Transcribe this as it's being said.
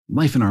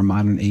Life in our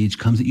modern age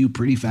comes at you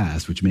pretty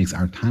fast, which makes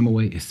our time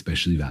away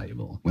especially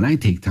valuable. When I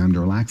take time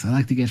to relax, I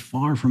like to get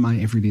far from my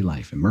everyday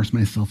life, immerse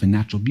myself in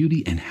natural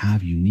beauty, and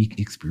have unique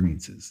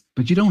experiences.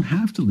 But you don't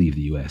have to leave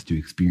the U.S. to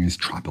experience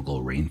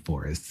tropical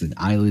rainforests and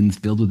islands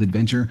filled with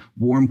adventure,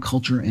 warm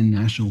culture, and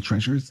national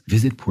treasures.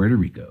 Visit Puerto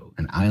Rico,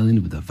 an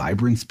island with a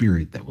vibrant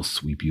spirit that will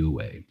sweep you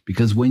away.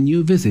 Because when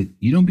you visit,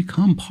 you don't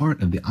become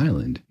part of the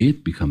island,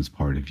 it becomes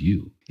part of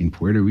you. In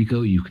Puerto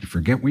Rico, you can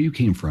forget where you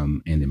came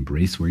from and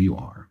embrace where you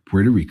are.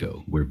 Puerto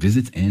Rico, where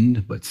visits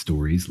end, but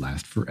stories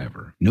last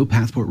forever. No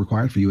passport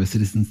required for U.S.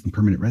 citizens and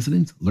permanent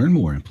residents. Learn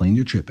more and plan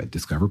your trip at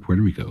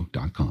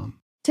discoverpuertorico.com.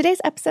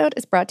 Today's episode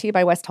is brought to you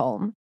by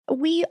Westholme.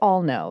 We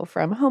all know,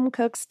 from home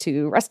cooks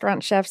to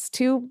restaurant chefs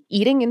to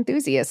eating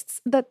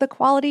enthusiasts, that the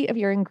quality of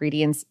your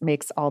ingredients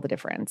makes all the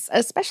difference,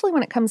 especially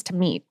when it comes to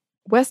meat.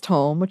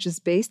 Westholme, which is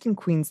based in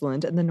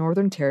Queensland in the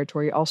Northern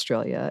Territory,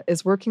 Australia,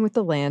 is working with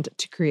the land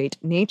to create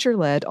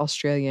nature-led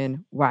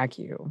Australian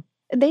Wagyu.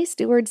 They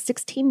steward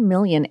 16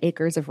 million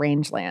acres of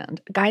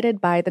rangeland,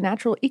 guided by the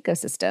natural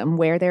ecosystem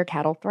where their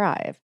cattle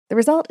thrive. The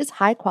result is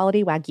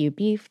high-quality Wagyu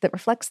beef that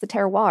reflects the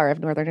terroir of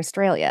Northern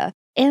Australia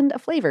and a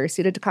flavor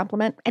suited to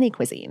complement any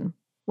cuisine.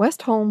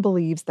 Westholme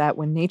believes that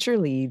when nature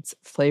leads,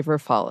 flavor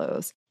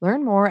follows.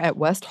 Learn more at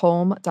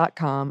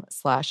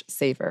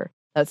westholme.com/savor.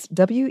 That's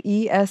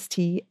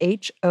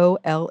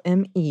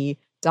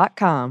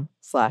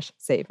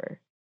WESTHOLME.com/savor.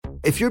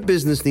 If your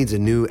business needs a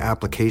new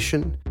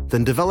application,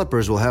 then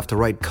developers will have to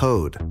write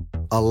code.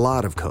 A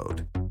lot of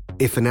code.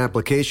 If an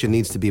application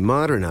needs to be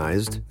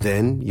modernized,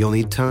 then you'll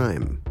need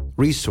time,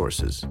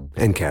 resources,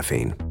 and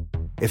caffeine.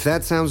 If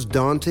that sounds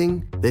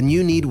daunting, then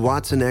you need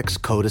Watson X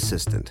Code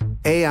Assistant.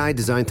 AI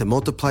designed to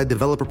multiply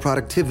developer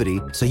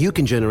productivity so you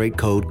can generate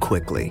code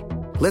quickly.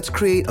 Let's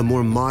create a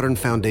more modern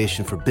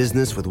foundation for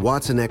business with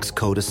Watson X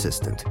Code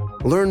Assistant.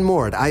 Learn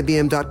more at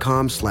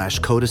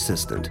ibm.com/code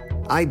assistant.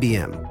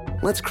 IBM.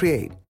 Let's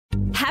create.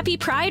 Happy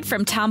Pride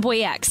from Tomboy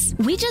X.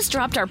 We just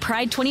dropped our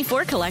Pride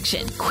 24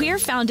 collection. Queer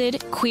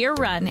founded, queer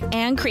run,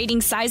 and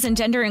creating size and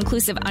gender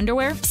inclusive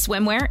underwear,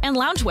 swimwear, and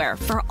loungewear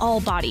for all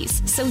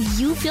bodies, so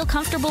you feel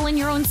comfortable in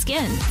your own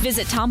skin.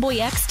 Visit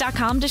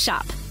tomboyx.com to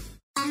shop.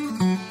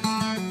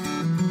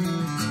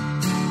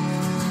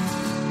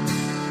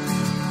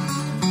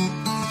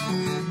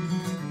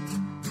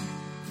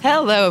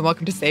 Hello and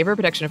welcome to Savor,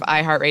 production of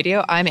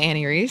iHeartRadio. I'm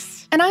Annie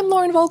Reese. And I'm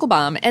Lauren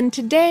Vogelbaum, and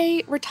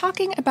today we're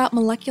talking about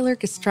molecular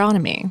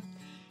gastronomy.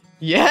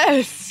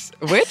 Yes,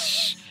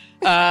 which,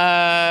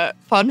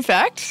 fun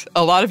fact,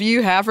 a lot of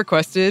you have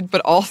requested, but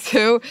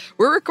also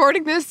we're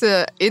recording this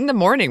in the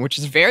morning, which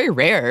is very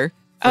rare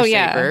for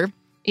Savor.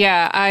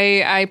 Yeah,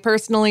 I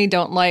personally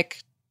don't like,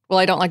 well,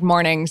 I don't like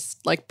mornings,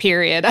 like,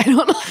 period. I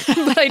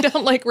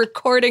don't like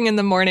recording in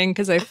the morning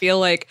because I feel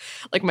like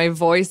my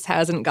voice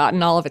hasn't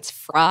gotten all of its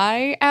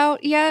fry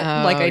out yet.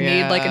 I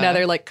need like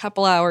another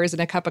couple hours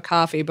and a cup of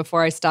coffee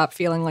before I stop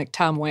feeling like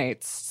Tom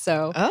Waits.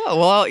 So. Oh,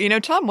 well,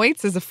 Tom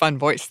Waits is a fun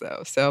voice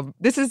though. So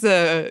this is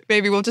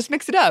maybe we'll just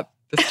mix it up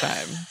this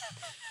time.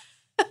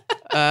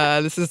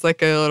 This is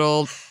like a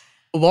little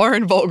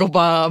Lauren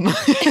Vogelbaum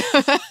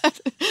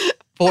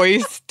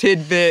voice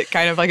tidbit,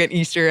 kind of like an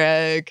Easter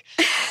egg.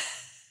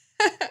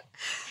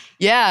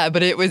 Yeah,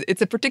 but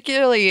it's a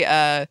particularly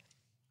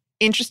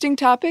interesting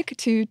topic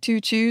to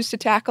choose to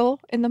tackle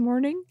in the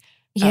morning.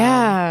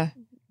 Yeah,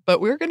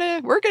 but we're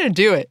gonna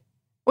do it.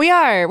 We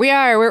are.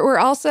 We're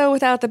also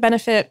without the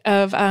benefit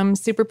of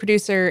super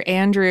producer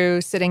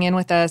Andrew sitting in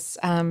with us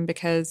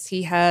because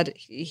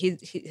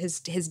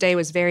his day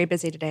was very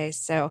busy today.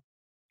 So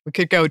we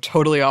could go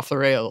totally off the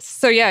rails.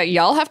 So yeah,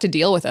 y'all have to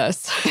deal with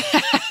us.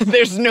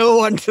 There's no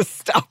one to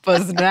stop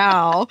us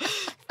now.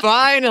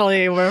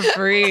 Finally, we're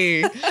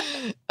free. And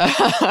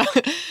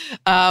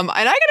I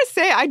gotta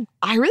say, I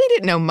really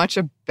didn't know much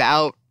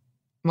about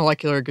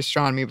molecular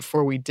gastronomy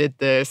before we did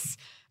this.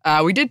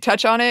 We did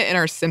touch on it in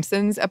our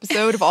Simpsons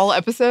episode of all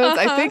episodes.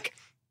 I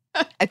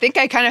think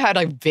I kind of had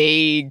a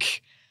vague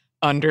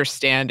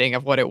understanding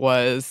of what it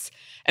was.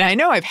 And I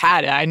know I've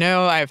had it. I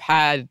know I've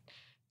had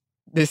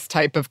this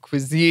type of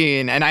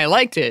cuisine, and I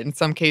liked it. In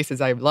some cases,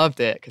 I loved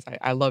it because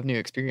I love new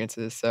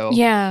experiences. So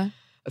yeah,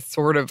 a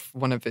sort of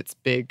one of its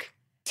big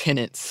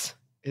tenets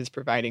is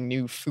providing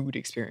new food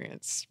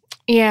experience.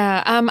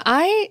 Yeah,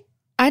 I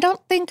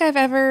don't think I've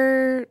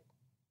ever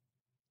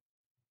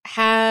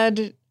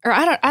had, or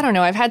I don't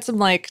know. I've had some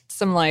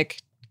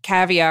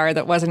caviar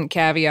that wasn't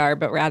caviar,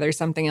 but rather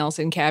something else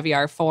in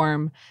caviar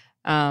form.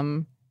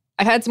 I've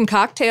had some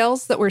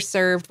cocktails that were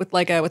served with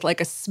like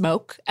a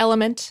smoke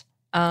element.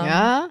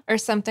 Or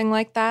something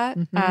like that.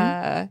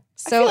 Mm-hmm.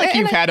 So I feel like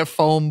you've had a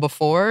foam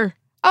before.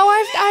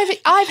 Oh,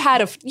 I've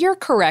had you're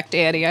correct,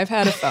 Annie. I've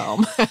had a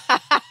foam.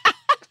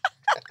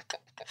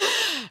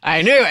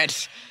 I knew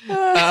it.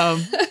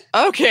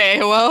 Okay,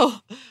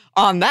 well,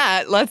 on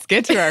that, let's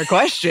get to our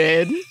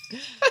question.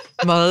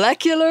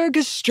 Molecular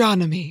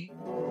gastronomy.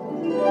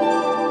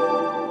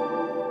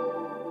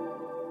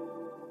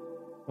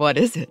 What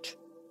is it?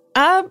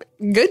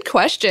 Good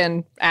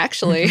question,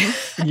 actually.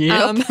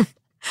 Yep.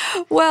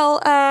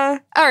 Well, all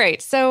right.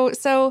 So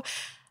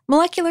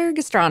Molecular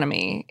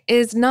gastronomy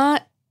is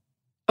not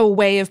a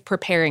way of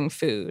preparing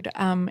food.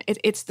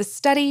 It's the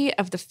study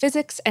of the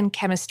physics and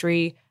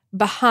chemistry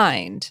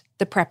behind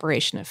the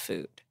preparation of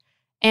food.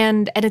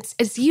 And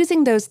it's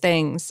using those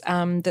things,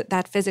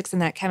 that physics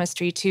and that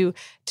chemistry to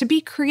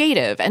be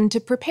creative and to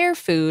prepare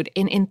food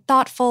in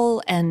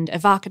thoughtful and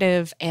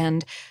evocative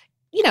and,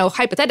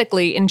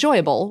 hypothetically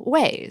enjoyable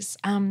ways.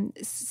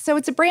 So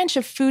it's a branch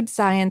of food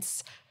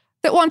science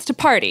that wants to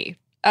party.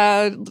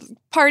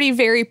 Party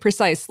very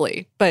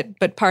precisely,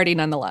 but party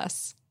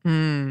nonetheless.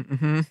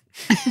 Mm-hmm.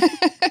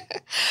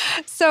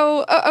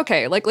 So,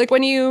 okay, like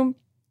when you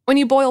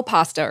boil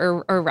pasta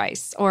or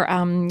rice or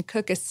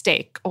cook a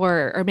steak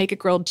or make a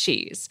grilled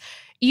cheese,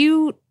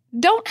 you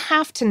don't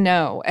have to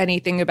know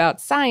anything about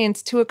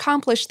science to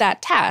accomplish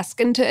that task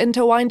and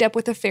to wind up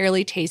with a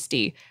fairly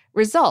tasty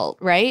result,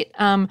 right?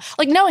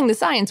 Like knowing the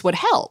science would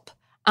help.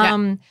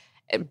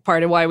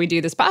 Part of why we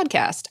do this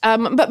podcast.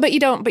 But you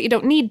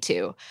don't need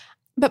to.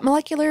 But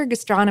molecular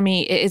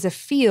gastronomy is a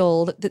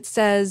field that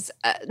says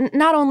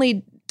not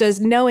only does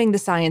knowing the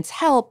science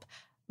help,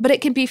 but it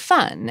can be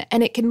fun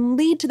and it can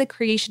lead to the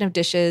creation of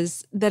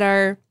dishes that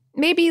are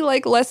maybe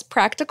like less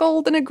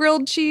practical than a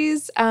grilled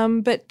cheese,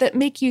 but that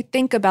make you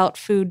think about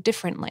food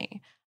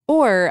differently.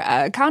 Or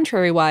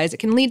contrary-wise, it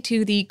can lead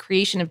to the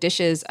creation of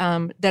dishes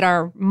that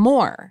are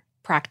more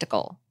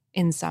practical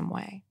in some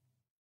way.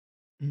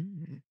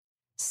 Mm.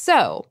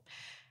 So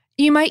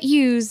you might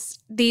use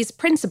these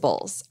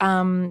principles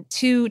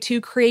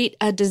to create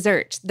a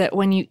dessert that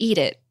when you eat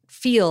it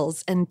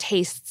feels and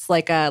tastes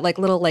like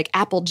little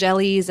apple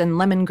jellies and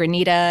lemon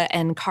granita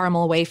and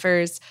caramel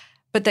wafers,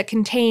 but that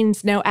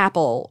contains no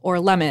apple or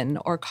lemon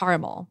or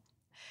caramel.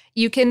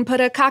 You can put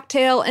a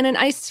cocktail in an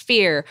ice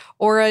sphere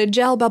or a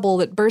gel bubble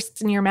that bursts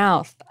in your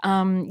mouth.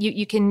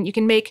 You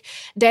can make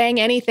dang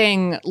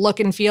anything look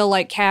and feel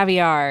like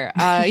caviar.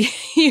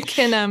 You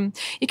can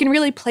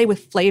really play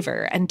with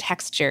flavor and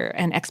texture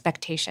and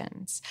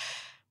expectations,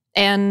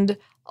 and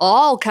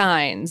all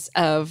kinds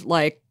of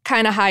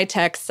kind of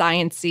high-tech,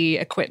 science-y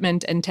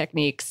equipment and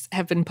techniques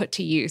have been put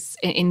to use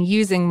in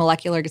using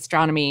molecular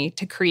gastronomy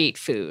to create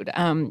food.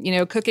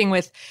 Cooking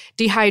with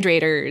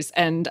dehydrators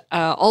and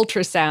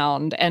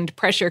ultrasound and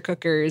pressure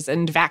cookers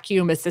and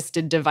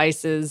vacuum-assisted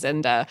devices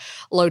and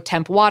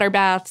low-temp water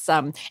baths,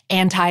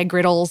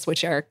 anti-griddles,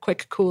 which are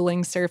quick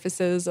cooling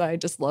surfaces. I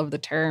just love the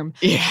term.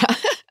 Yeah.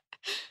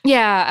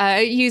 Yeah,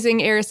 using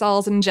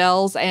aerosols and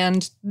gels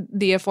and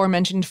the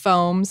aforementioned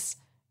foams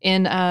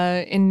in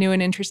new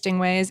and interesting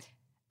ways.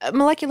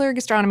 Molecular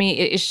gastronomy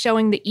is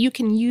showing that you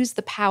can use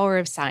the power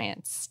of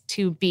science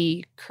to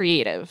be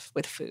creative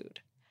with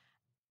food.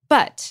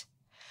 But,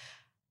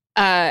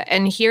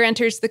 and here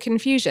enters the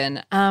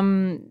confusion,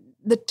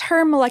 the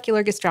term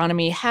molecular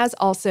gastronomy has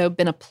also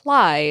been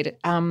applied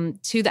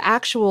to the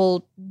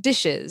actual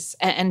dishes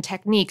and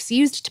techniques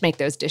used to make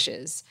those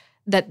dishes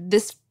that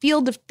this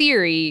field of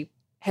theory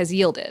has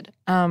yielded.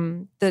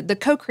 The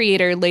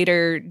co-creator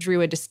later drew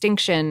a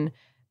distinction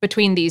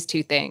between these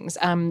two things,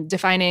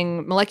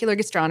 defining molecular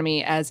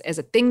gastronomy as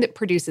a thing that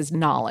produces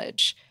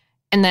knowledge.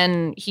 And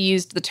then he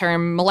used the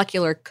term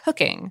molecular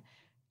cooking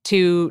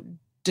to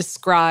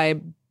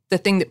describe the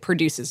thing that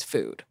produces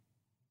food.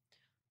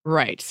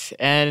 Right.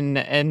 And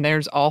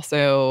there's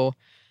also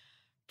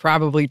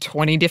probably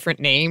 20 different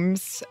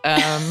names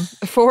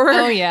for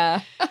Oh,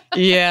 yeah.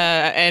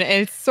 Yeah. And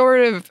it's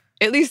sort of,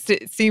 at least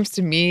it seems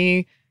to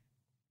me,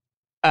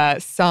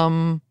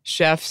 some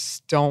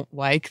chefs don't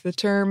like the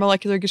term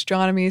molecular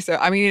gastronomy. So,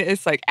 I mean,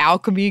 it's like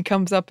alchemy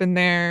comes up in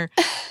there.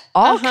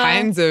 All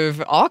kinds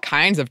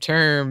of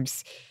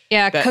terms.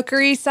 Yeah,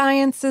 cookery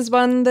science is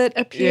one that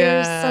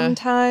appears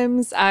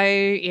sometimes.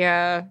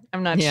 I'm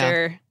not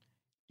sure.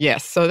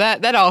 Yes, so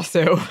that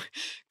also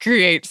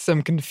creates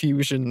some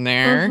confusion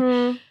there.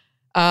 Mm-hmm.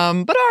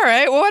 But all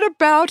right, what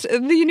about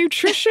the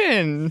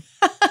nutrition?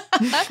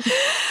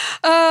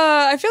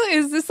 I feel like,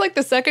 is this like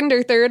the second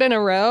or third in a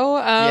row?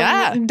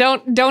 Yeah.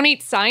 Don't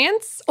eat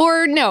science?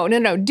 Or no.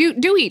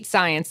 Do eat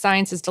science.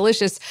 Science is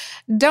delicious.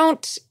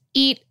 Don't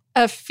eat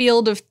a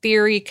field of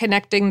theory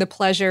connecting the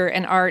pleasure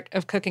and art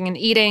of cooking and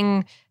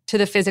eating to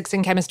the physics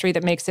and chemistry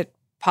that makes it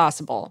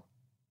possible.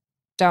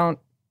 Don't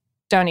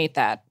eat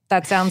that.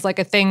 That sounds like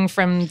a thing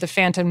from the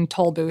Phantom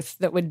toll booth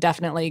that would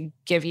definitely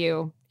give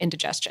you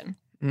indigestion.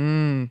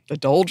 The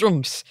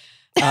doldrums.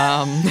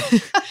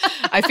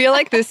 I feel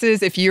like this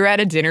is, if you're at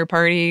a dinner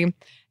party,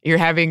 you're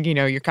having,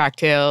 your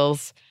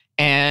cocktails,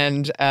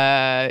 and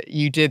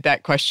you did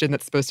that question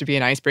that's supposed to be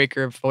an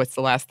icebreaker of what's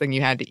the last thing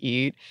you had to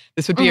eat.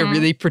 This would be a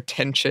really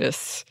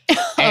pretentious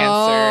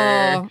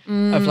answer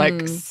of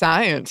like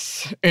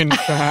science, in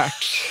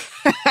fact.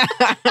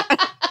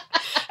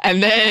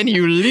 And then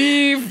you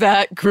leave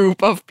that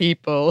group of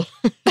people.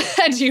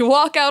 And you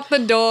walk out the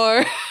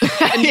door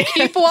and you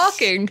keep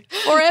walking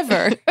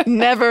forever.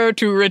 Never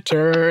to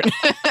return.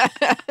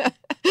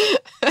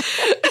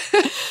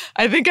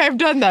 I think I've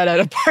done that at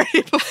a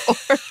party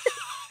before.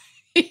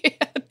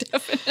 Yeah,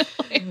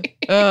 definitely.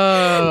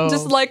 Oh.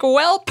 Just like,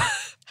 welp.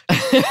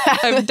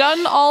 I've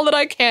done all that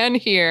I can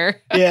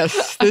here.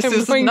 Yes, this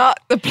is not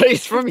the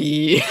place for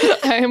me.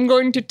 I am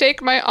going to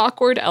take my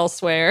awkward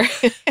elsewhere.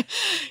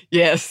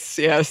 Yes.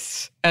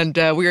 And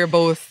we are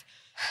both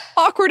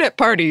awkward at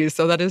parties,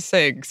 so that is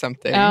saying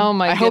something. Oh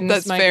my I hope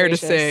goodness, that's fair to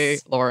say,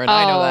 Lauren.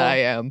 I know that I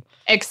am.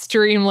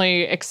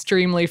 Extremely,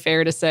 extremely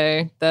fair to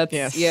say.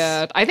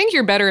 Yeah. I think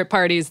you're better at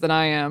parties than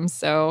I am,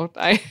 so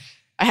I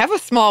have a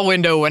small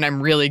window when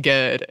I'm really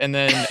good, and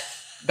then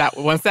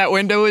once that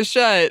window is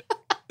shut,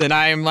 then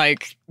I am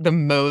like the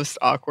most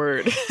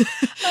awkward.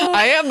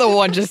 I am the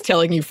one just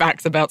telling you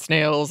facts about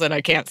snails, and I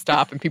can't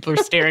stop, and people are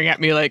staring at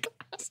me like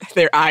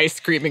their eyes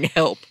screaming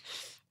help.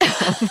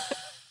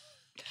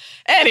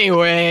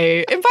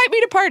 Anyway, invite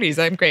me to parties.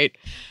 I'm great.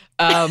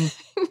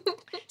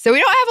 So we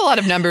don't have a lot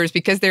of numbers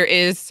because there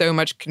is so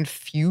much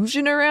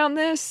confusion around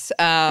this.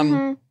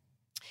 And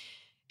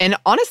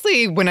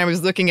honestly, when I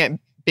was looking at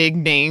big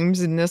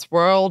names in this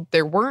world,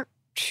 there weren't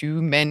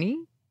too many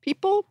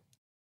people.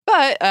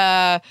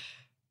 But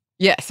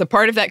yes, a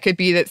part of that could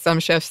be that some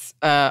chefs,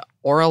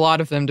 or a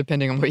lot of them,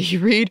 depending on what you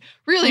read,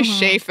 really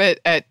chafe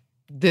at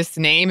this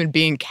name and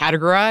being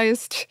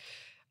categorized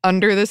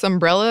under this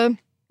umbrella.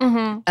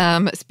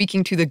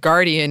 Speaking to The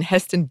Guardian,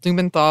 Heston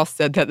Blumenthal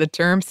said that the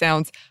term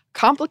sounds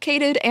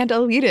complicated and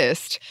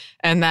elitist,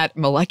 and that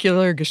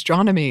molecular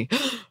gastronomy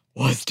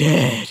was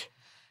dead.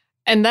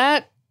 And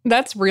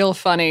that's real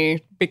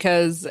funny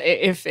because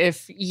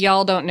if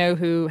y'all don't know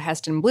who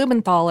Heston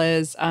Blumenthal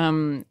is,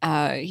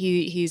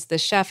 he's the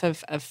chef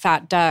of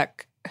Fat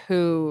Duck,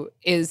 who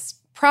is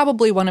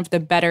probably one of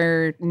the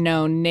better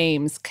known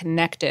names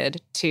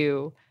connected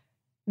to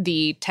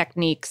the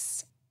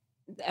techniques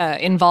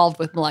involved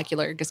with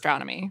molecular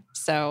gastronomy.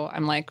 So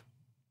I'm like,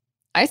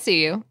 I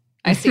see you,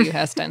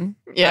 Heston.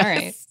 Yes. All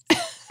right.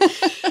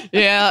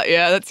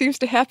 Yeah, that seems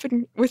to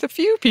happen with a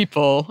few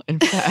people, in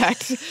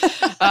fact.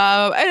 And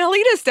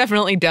elitist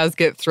definitely does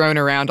get thrown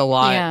around a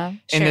lot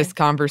in this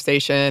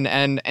conversation.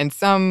 And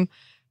some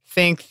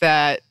think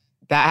that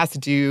has to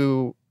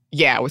do,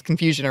 with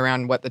confusion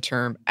around what the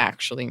term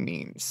actually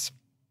means.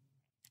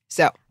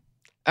 So,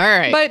 all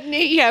right. But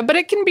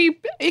it can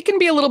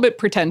be a little bit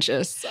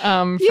pretentious,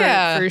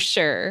 for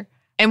sure.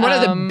 And one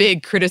of the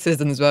big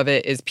criticisms of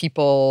it is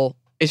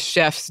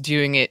chefs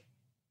doing it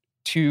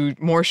to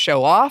more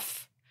show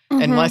off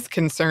and less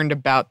concerned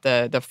about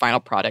the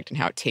final product and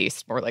how it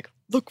tastes. More like,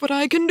 look what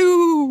I can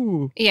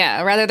do.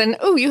 Yeah, rather than,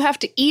 oh, you have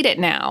to eat it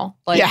now.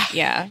 Like,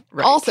 right.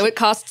 Also, it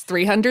costs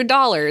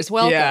 $300.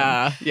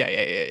 Welcome.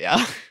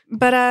 Yeah.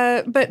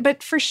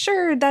 But for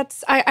sure,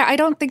 that's I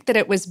don't think that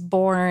it was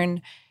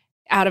born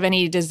out of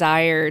any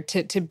desire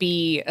to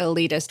be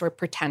elitist or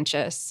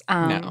pretentious.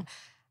 No.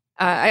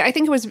 I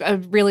think it was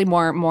really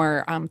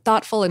more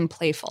thoughtful and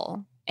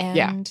playful.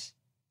 And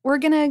we're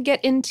going to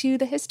get into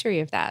the history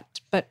of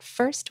that. But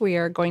first, we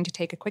are going to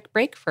take a quick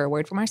break for a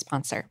word from our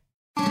sponsor.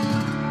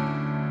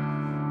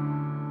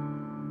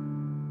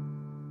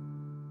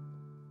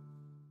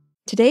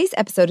 Today's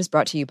episode is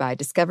brought to you by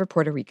Discover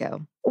Puerto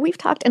Rico. We've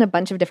talked in a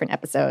bunch of different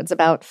episodes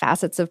about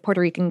facets of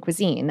Puerto Rican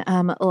cuisine,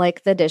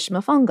 like the dish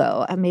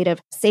mofongo, made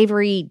of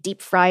savory,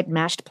 deep-fried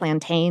mashed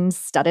plantains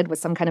studded with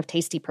some kind of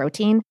tasty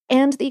protein,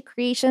 and the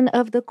creation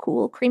of the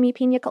cool, creamy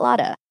pina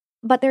colada.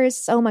 But there is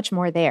so much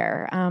more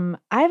there.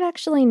 I've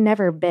actually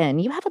never been.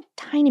 You have a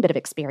tiny bit of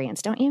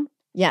experience, don't you?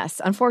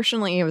 Yes,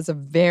 unfortunately, it was a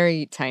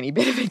very tiny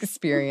bit of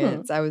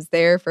experience. I was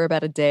there for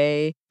about a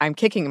day. I'm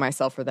kicking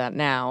myself for that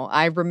now.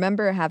 I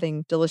remember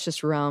having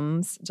delicious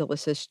rums,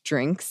 delicious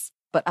drinks,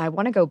 but I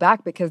want to go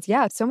back because,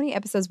 so many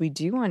episodes we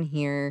do on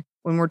here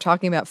when we're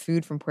talking about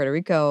food from Puerto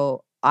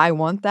Rico, I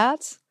want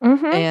that.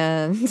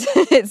 And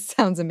it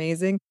sounds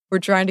amazing. We're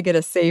trying to get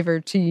a Savor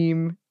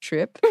team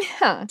trip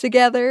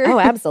together. Oh,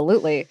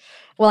 absolutely.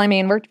 Well, I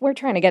mean, we're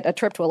trying to get a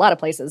trip to a lot of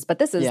places, but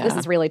this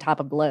is really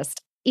top of the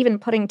list. Even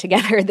putting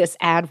together this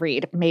ad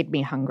read made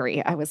me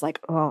hungry. I was like,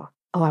 oh,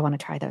 I want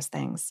to try those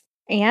things.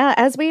 Yeah,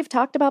 as we've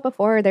talked about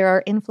before, there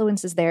are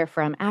influences there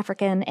from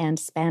African and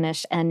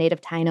Spanish and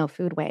native Taino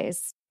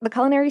foodways. The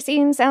culinary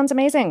scene sounds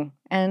amazing,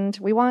 and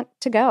we want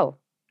to go.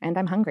 And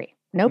I'm hungry.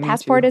 No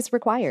passport is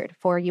required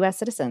for U.S.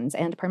 citizens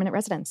and permanent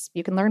residents.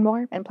 You can learn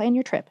more and plan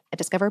your trip at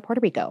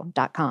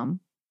discoverpuertorico.com.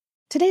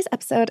 Today's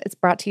episode is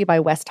brought to you by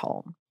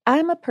Westholme.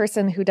 I'm a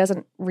person who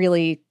doesn't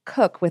really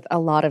cook with a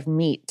lot of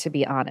meat, to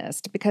be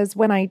honest, because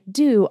when I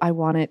do, I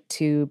want it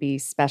to be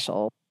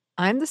special.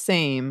 I'm the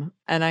same,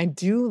 and I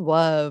do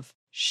love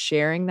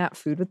sharing that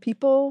food with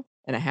people.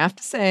 And I have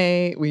to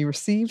say, we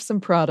received some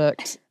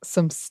product,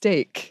 some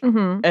steak,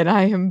 and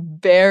I am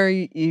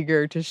very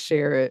eager to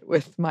share it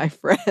with my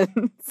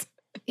friends.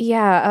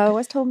 Yeah,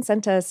 Westholme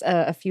sent us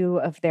a few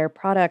of their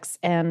products,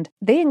 and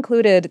they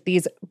included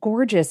these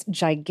gorgeous,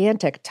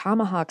 gigantic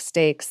tomahawk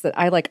steaks that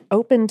I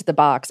opened the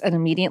box and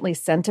immediately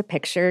sent a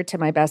picture to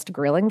my best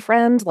grilling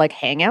friend,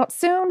 hang out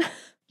soon.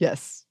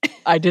 Yes,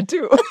 I did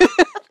too.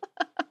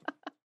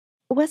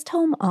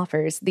 Westholme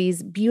offers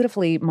these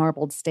beautifully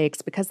marbled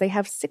steaks because they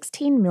have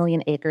 16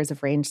 million acres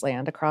of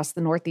rangeland across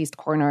the northeast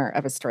corner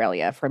of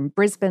Australia, from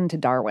Brisbane to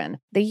Darwin.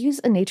 They use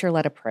a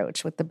nature-led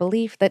approach with the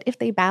belief that if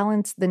they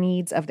balance the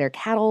needs of their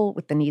cattle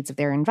with the needs of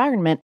their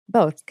environment,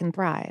 both can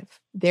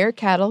thrive. Their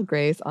cattle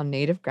graze on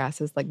native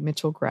grasses like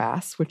Mitchell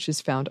grass, which is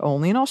found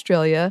only in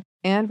Australia,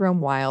 and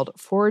roam wild,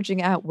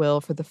 foraging at will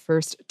for the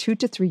first 2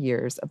 to 3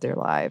 years of their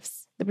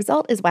lives. The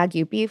result is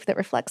Wagyu beef that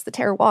reflects the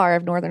terroir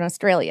of Northern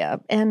Australia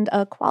and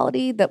a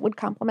quality that would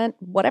complement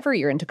whatever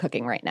you're into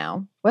cooking right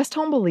now.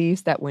 Westholme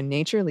believes that when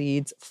nature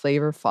leads,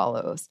 flavor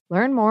follows.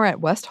 Learn more at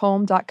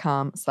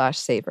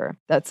westholme.com/savor.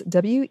 That's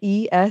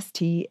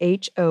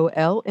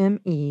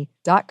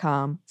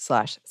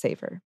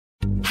WESTHOLME.com/savor.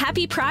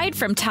 Happy Pride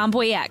from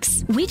Tomboy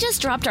X. We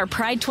just dropped our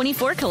Pride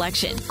 24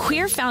 collection.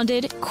 Queer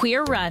founded,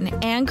 queer run,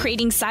 and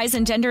creating size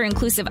and gender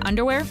inclusive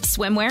underwear,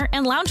 swimwear,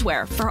 and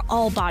loungewear for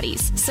all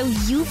bodies, so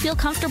you feel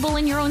comfortable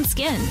in your own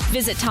skin.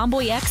 Visit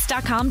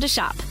tomboyx.com to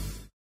shop.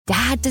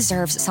 Dad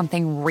deserves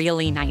something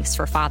really nice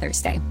for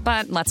Father's Day,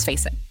 but let's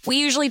face it,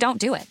 we usually don't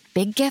do it.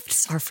 Big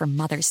gifts are for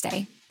Mother's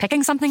Day.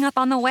 Picking something up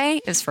on the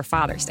way is for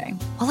Father's Day.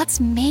 Well,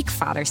 let's make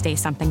Father's Day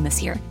something this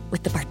year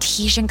with the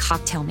Bartesian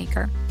Cocktail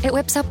Maker. It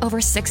whips up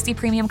over 60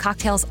 premium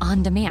cocktails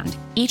on demand,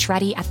 each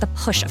ready at the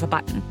push of a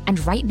button.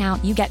 And right now,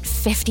 you get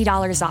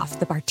 $50 off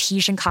the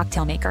Bartesian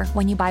Cocktail Maker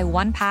when you buy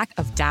 1 pack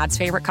of Dad's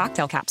favorite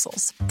cocktail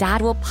capsules.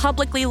 Dad will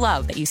publicly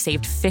love that you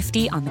saved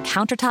 $50 on the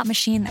countertop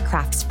machine that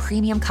crafts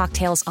premium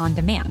cocktails on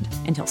demand.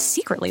 And he'll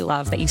secretly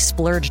love that you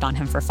splurged on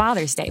him for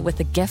Father's Day with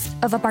the gift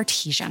of a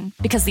Bartesian.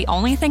 Because the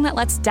only thing that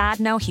lets Dad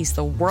know he's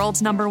the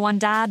world's #1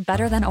 dad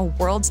better than a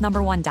world's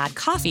 #1 dad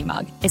coffee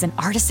mug is an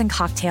artisan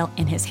cocktail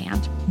in his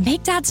hand.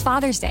 Make Dad's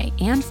Father's Day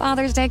and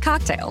Father's Day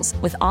cocktails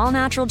with all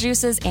natural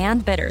juices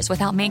and bitters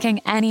without making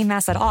any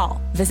mess at all.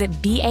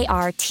 Visit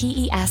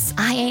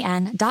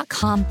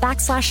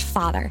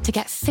BARTESIAN.com/father to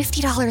get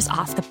 $50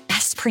 off the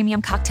best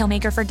premium cocktail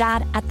maker for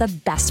Dad at the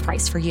best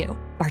price for you.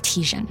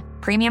 Bartesian.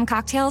 Premium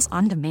cocktails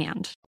on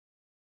demand.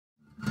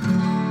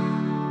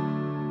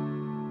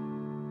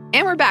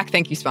 And we're back.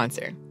 Thank you,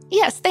 sponsor.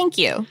 Yes, thank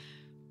you.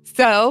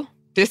 So,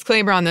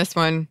 disclaimer on this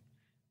one.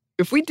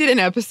 If we did an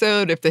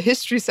episode, if the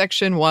history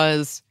section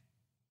was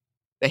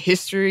the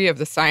history of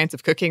the science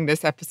of cooking,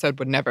 this episode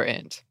would never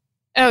end.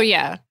 Oh,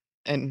 yeah.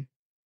 And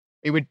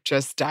we would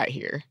just die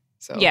here.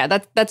 So yeah,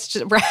 that's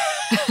just right.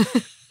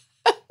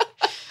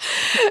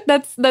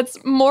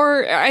 That's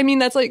more, I mean,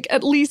 that's like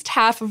at least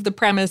half of the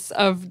premise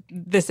of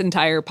this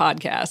entire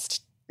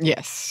podcast.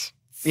 Yes.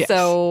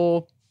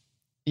 So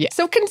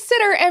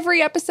consider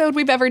every episode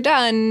we've ever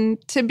done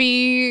to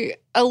be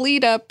a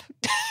lead up.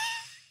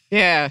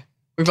 Yeah.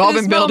 We've all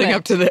been building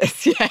up to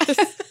this. Yes.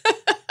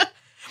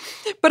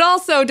 But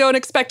also don't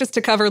expect us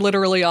to cover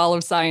literally all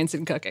of science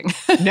and cooking.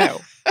 No.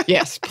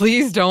 Yes.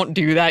 Please don't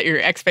do that. Your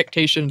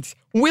expectations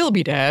will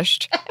be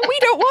dashed. We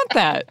don't want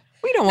that.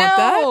 We don't want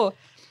that.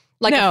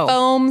 Like a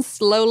foam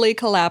slowly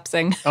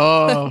collapsing.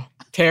 Oh,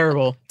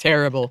 terrible,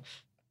 terrible.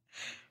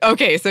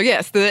 Okay, so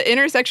yes, the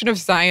intersection of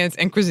science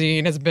and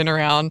cuisine has been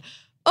around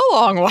a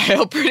long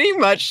while, pretty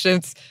much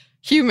since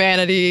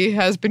humanity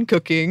has been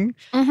cooking.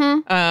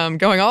 Mm-hmm.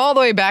 Going all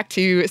the way back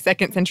to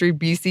 2nd century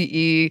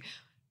BCE,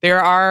 there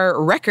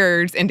are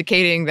records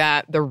indicating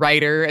that the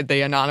writer,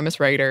 the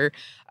anonymous writer,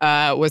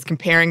 was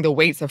comparing the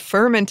weights of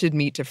fermented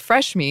meat to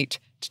fresh meat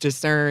to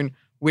discern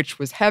which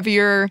was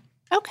heavier.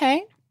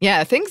 Okay.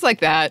 Yeah, things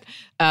like that.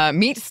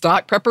 Meat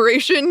stock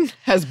preparation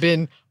has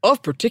been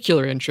of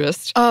particular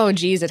interest. Oh,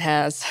 geez, it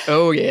has.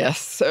 Oh,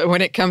 yes.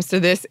 When it comes to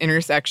this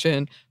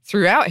intersection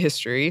throughout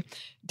history,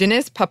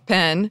 Denis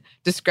Papin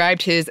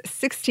described his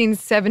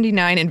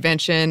 1679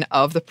 invention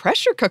of the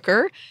pressure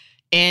cooker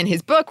in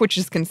his book, which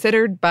is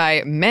considered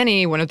by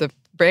many one of the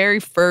very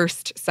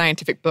first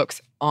scientific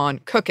books on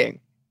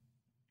cooking.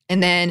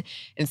 And then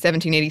in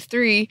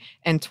 1783,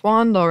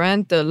 Antoine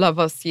Laurent de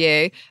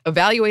Lavoisier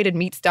evaluated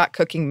meat stock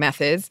cooking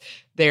methods,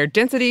 their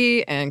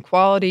density and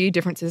quality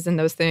differences in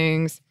those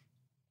things.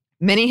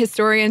 Many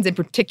historians in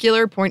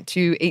particular point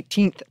to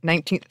 18th,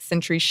 19th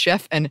century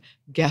chef and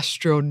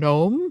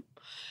gastronome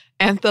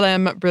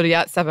Anthelme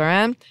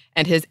Brillat-Savarin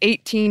and his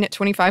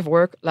 1825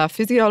 work La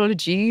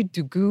physiologie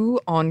du goût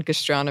en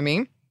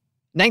gastronomie.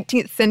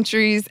 19th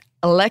century's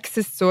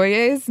Alexis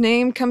Soyer's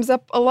name comes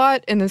up a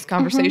lot in this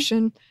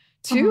conversation.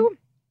 Too.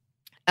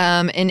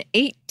 An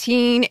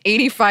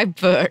 1885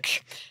 book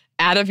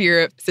out of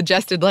Europe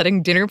suggested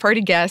letting dinner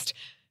party guests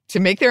to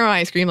make their own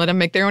ice cream, let them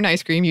make their own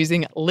ice cream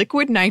using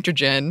liquid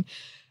nitrogen.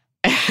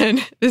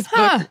 And this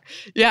book,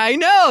 yeah, I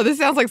know, this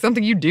sounds like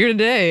something you do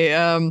today.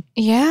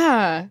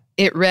 Yeah.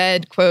 It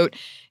read, quote,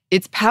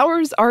 "Its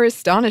powers are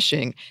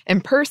astonishing,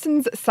 and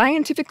persons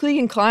scientifically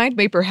inclined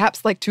may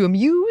perhaps like to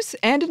amuse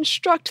and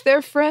instruct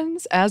their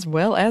friends as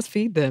well as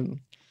feed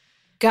them."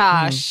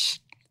 Gosh.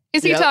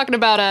 Is he talking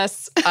about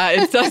us?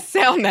 It does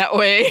sound that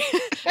way.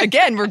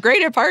 Again, we're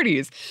great at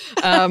parties.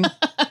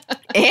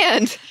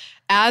 And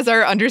as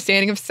our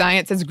understanding of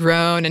science has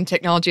grown and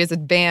technology has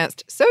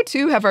advanced, so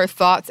too have our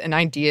thoughts and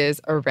ideas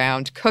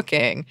around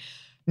cooking.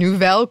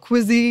 Nouvelle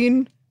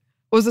cuisine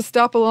was a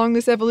stop along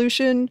this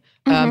evolution.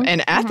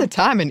 And at the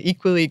time, an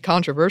equally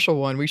controversial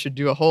one. We should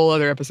do a whole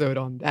other episode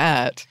on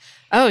that.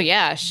 Oh,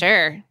 yeah,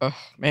 sure. Oh,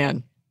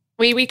 man.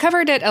 We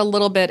covered it a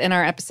little bit in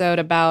our episode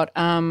about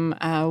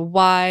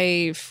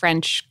why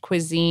French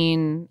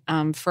cuisine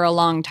for a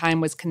long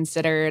time was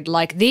considered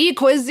like the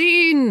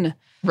cuisine.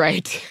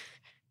 Right.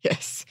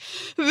 Yes.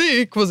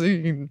 The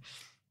cuisine.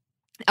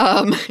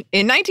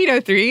 In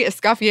 1903,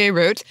 Escoffier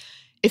wrote,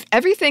 "If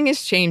everything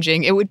is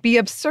changing, it would be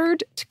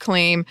absurd to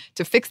claim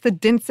to fix the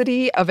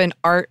density of an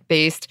art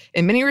based,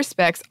 in many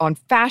respects, on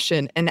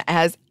fashion and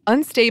as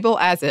unstable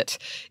as it.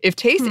 If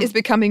taste is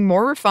becoming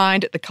more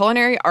refined, the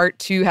culinary art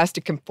too has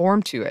to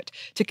conform to it.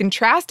 To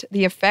contrast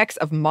the effects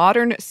of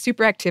modern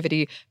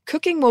superactivity,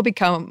 cooking will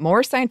become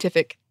more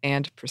scientific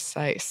and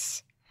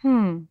precise."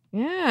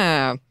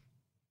 Yeah.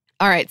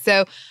 All right,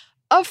 so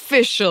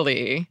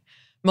officially,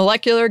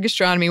 molecular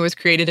gastronomy was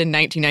created in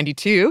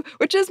 1992,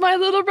 which is my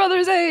little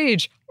brother's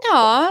age.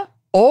 Aw.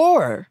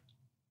 Or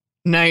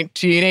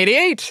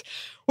 1988,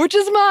 which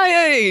is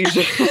my age.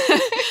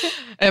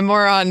 And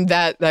more on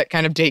that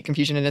kind of date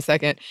confusion in a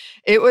second.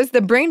 It was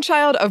the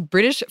brainchild of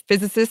British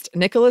physicist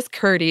Nicholas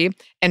Curti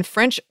and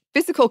French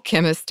physical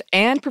chemist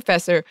and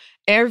professor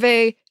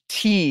Hervé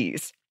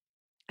Thies.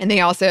 And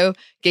they also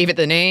gave it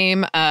the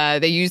name.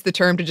 They used the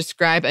term to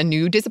describe a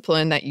new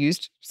discipline that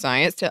used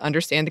science to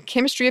understand the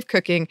chemistry of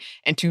cooking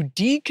and to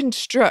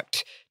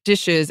deconstruct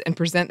dishes and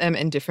present them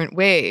in different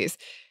ways.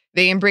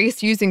 They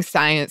embraced using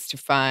science to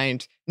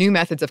find new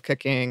methods of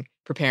cooking,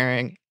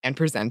 preparing, and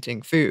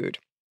presenting food.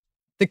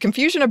 The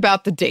confusion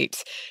about the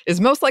date is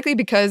most likely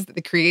because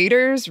the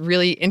creators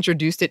really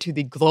introduced it to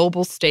the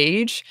global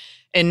stage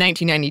in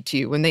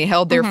 1992 when they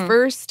held their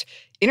first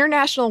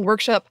International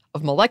Workshop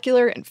of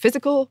Molecular and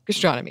Physical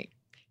Gastronomy.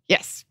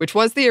 Yes, which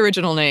was the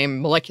original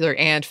name, Molecular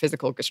and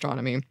Physical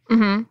Gastronomy,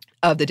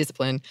 of the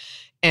discipline.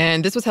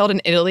 And this was held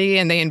in Italy,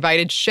 and they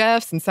invited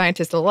chefs and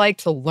scientists alike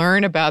to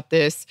learn about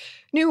this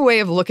new way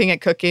of looking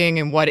at cooking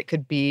and what it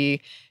could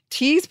be.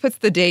 Thies puts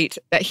the date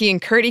that he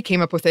and Curti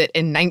came up with it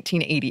in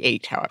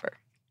 1988, however.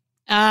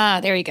 Ah,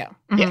 there you go.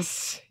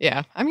 Yes,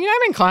 yeah. I mean,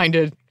 I'm inclined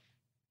to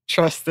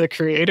trust the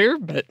creator,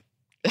 but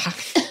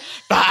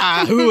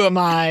who am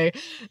I?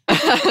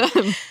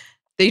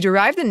 They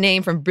derived the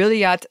name from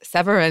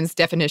Brillat-Savarin's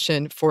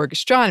definition for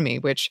gastronomy,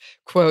 which,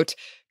 quote,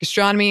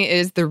 "Gastronomy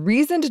is the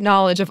reasoned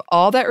knowledge of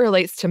all that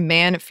relates to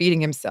man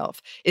feeding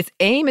himself. Its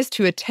aim is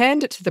to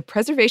attend to the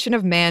preservation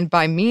of man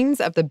by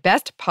means of the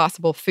best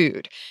possible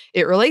food.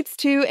 It relates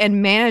to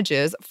and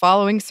manages,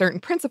 following certain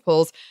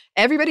principles,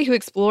 everybody who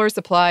explores,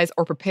 supplies,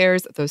 or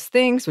prepares those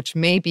things which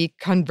may be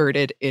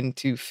converted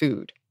into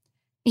food."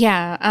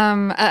 Yeah.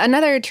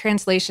 Another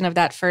translation of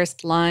that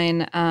first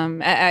line,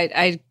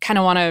 I kind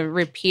of want to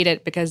repeat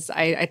it because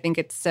I think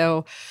it's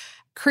so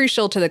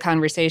crucial to the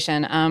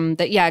conversation.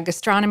 That, yeah,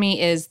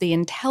 gastronomy is the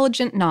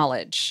intelligent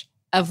knowledge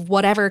of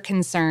whatever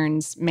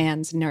concerns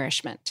man's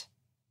nourishment.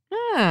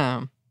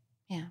 Oh.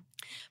 Yeah.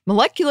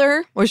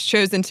 Molecular was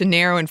chosen to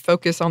narrow and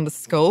focus on the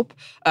scope,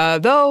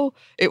 though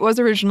it was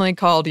originally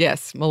called,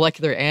 yes,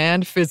 molecular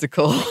and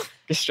physical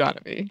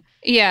gastronomy.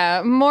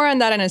 Yeah, more on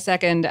that in a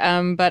second.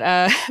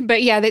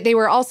 But yeah, they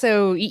were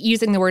also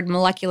using the word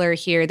molecular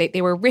here.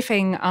 They were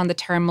riffing on the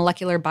term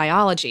molecular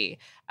biology,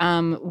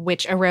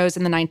 which arose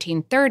in the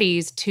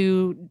 1930s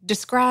to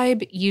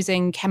describe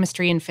using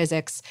chemistry and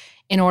physics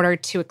in order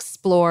to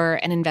explore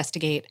and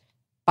investigate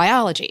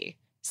biology.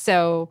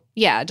 So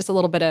yeah, just a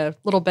little bit of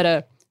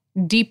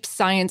deep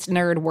science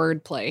nerd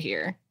wordplay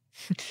here.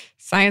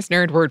 Science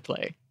nerd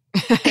wordplay.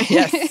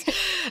 Yes.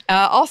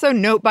 Also,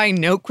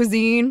 note-by-note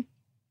cuisine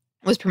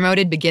was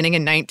promoted beginning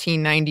in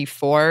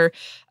 1994,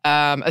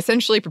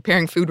 essentially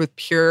preparing food with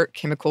pure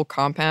chemical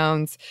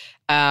compounds.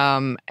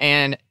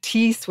 And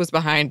Thies was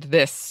behind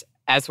this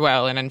as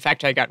well. And in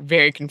fact, I got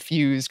very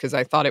confused because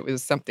I thought it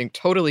was something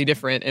totally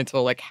different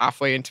until like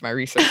halfway into my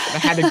research. And I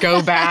had to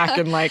go back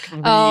and like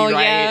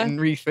rewrite and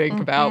rethink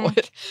about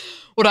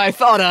what I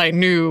thought I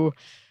knew.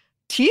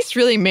 Thies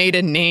really made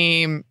a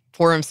name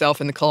for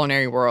himself in the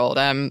culinary world.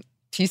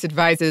 Thies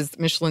advises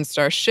Michelin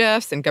star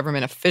chefs and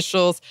government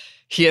officials.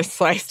 He has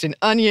sliced an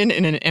onion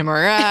in an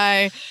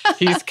MRI.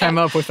 He's come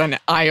up with an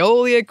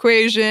aioli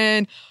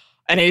equation.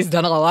 And he's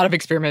done a lot of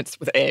experiments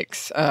with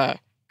eggs,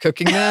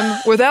 cooking them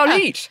without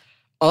heat,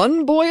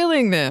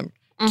 unboiling them,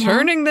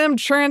 turning them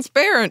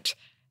transparent,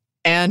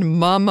 and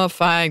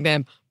mummifying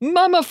them.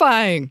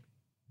 Mummified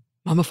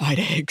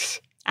eggs.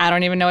 I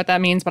don't even know what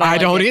that means, but I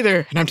don't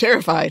either. And I'm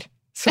terrified.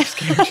 So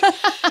scared.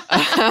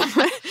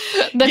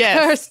 The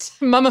cursed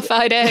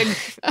mummified egg.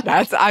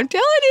 I'm telling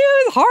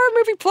you, horror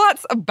movie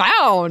plots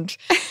abound.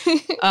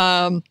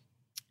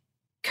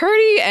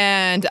 Curti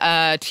and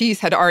Thies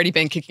had already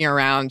been kicking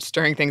around,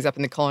 stirring things up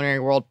in the culinary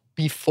world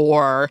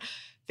before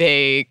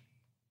they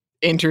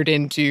entered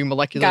into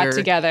molecular... Got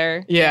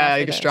together.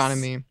 Yeah,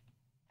 gastronomy. This.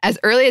 As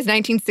early as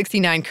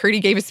 1969,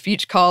 Curti gave a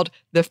speech called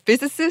The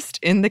Physicist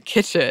in the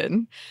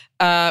Kitchen,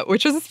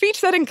 which was a speech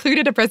that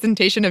included a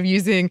presentation of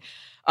using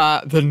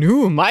the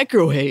new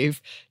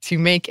microwave to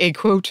make a,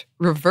 quote,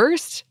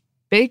 reversed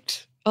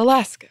baked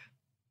Alaska.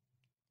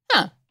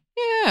 Huh.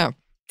 Yeah.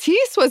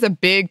 Thies was a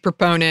big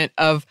proponent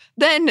of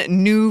then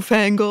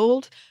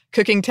newfangled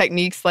cooking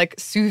techniques like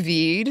sous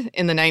vide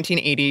in the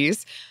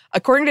 1980s.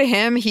 According to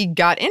him, he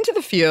got into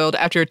the field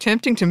after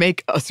attempting to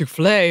make a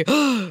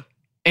souffle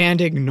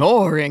and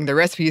ignoring the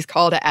recipe's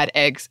call to add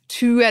eggs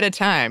 2 at a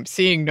time,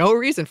 seeing no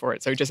reason for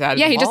it. So he just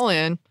added them all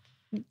in.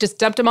 Just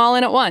dumped them all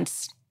in at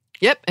once.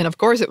 Yep. And of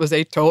course, it was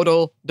a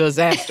total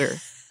disaster.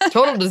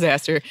 Total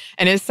disaster.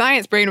 And his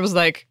science brain was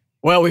like,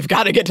 well, we've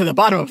got to get to the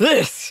bottom of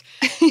this.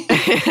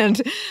 And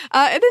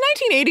the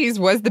 1980s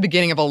was the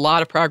beginning of a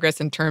lot of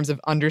progress in terms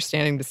of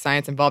understanding the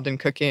science involved in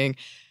cooking.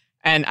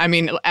 And I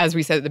mean, as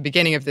we said at the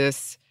beginning of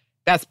this,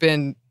 that's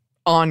been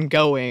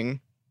ongoing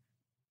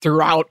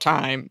throughout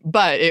time.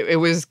 But it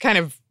was kind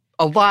of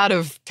a lot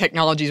of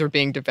technologies were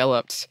being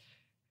developed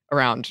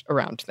around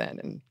then.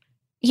 And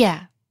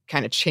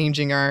kind of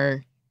changing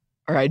our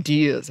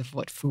ideas of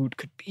what food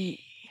could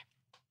be.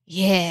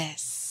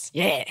 Yes.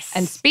 Yes.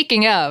 And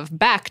speaking of,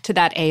 back to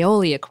that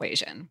aioli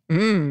equation.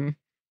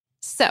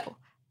 So,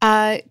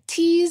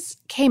 Thies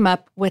came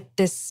up with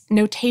this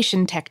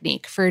notation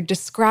technique for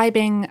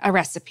describing a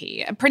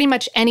recipe, pretty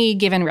much any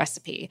given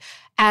recipe,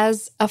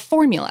 as a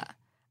formula.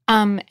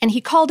 And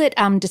he called it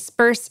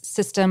disperse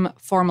system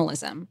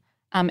formalism.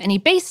 And he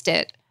based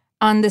it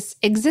on this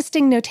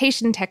existing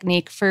notation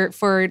technique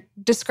for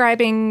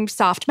describing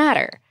soft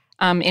matter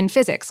in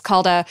physics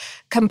called a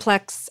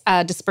complex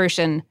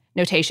dispersion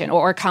notation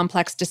or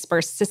complex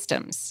dispersed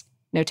systems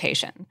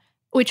notation,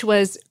 which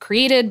was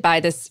created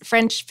by this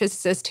French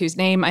physicist whose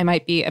name I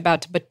might be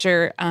about to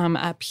butcher,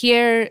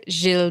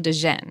 Pierre-Gilles de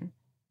Gennes.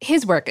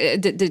 His work,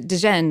 de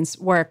Gennes'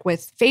 work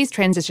with phase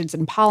transitions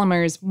in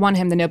polymers won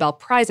him the Nobel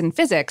Prize in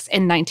Physics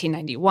in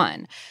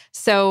 1991.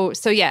 So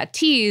yeah,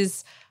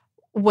 Thies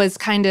was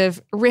kind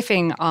of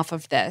riffing off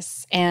of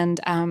this.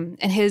 And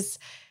his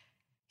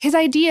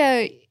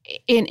idea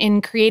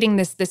in creating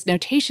this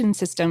notation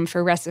system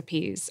for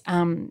recipes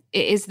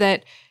is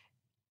that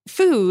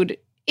food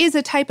is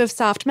a type of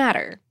soft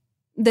matter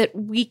that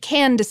we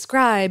can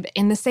describe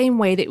in the same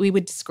way that we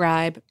would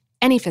describe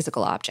any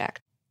physical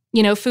object.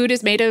 You know, food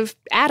is made of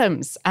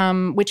atoms,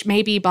 which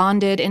may be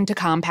bonded into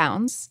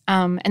compounds.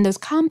 And those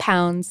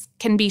compounds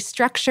can be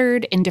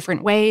structured in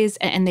different ways,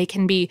 and they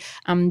can be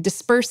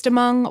dispersed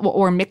among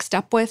or mixed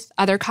up with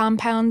other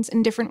compounds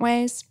in different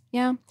ways.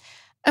 Yeah.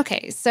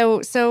 Okay,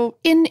 so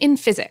in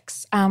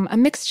physics, a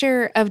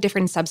mixture of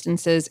different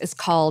substances is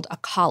called a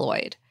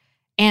colloid.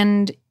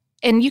 And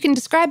you can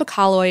describe a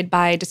colloid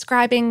by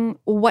describing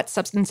what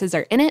substances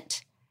are in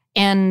it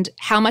and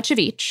how much of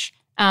each,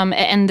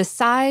 and the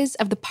size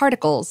of the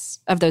particles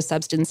of those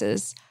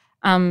substances,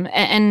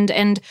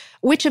 and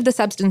which of the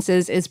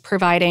substances is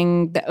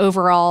providing the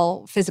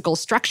overall physical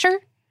structure,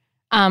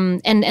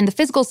 and the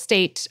physical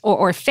state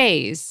or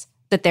phase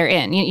that they're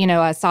in, you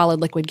know, a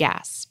solid, liquid,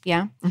 gas,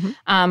 yeah?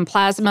 Mm-hmm.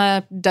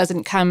 Plasma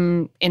doesn't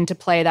come into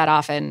play that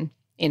often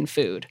in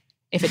food.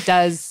 If it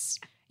does,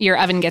 your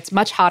oven gets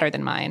much hotter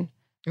than mine.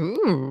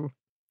 Ooh.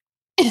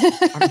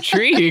 I'm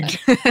intrigued.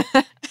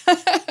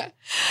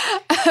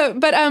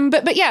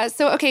 But yeah,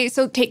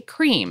 so take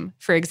cream,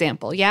 for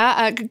example,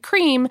 yeah?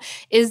 Cream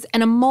is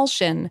an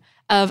emulsion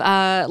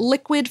of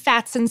liquid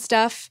fats and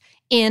stuff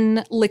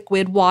in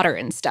liquid water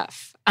and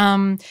stuff.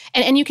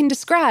 And you can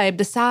describe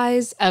the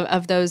size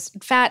of those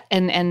fat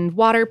and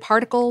water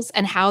particles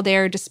and how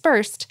they're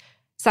dispersed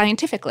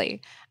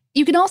scientifically.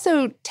 You can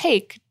also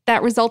take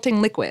that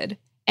resulting liquid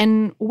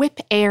and whip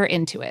air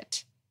into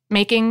it,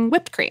 making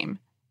whipped cream.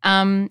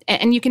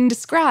 And you can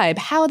describe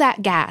how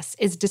that gas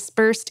is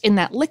dispersed in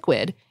that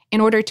liquid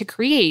in order to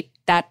create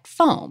that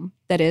foam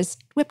that is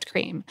whipped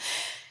cream.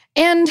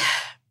 And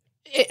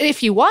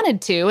if you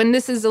wanted to, and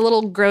this is a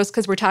little gross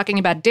because we're talking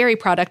about dairy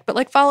product, but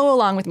like follow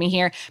along with me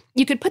here,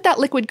 you could put that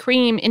liquid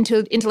cream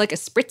into like a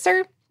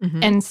spritzer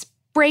and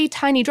spray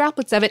tiny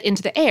droplets of it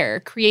into the air,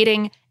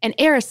 creating an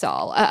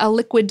aerosol, a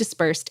liquid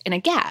dispersed in a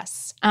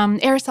gas.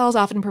 Aerosols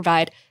often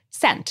provide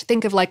scent.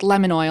 Think of like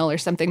lemon oil or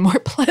something more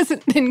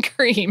pleasant than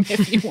cream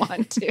if you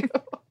want to.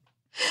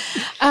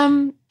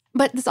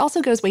 But this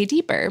also goes way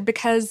deeper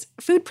because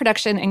food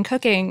production and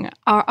cooking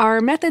are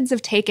methods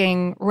of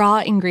taking raw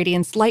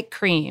ingredients like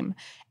cream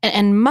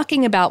and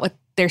mucking about with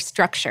their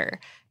structure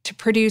to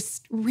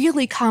produce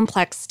really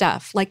complex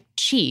stuff like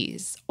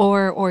cheese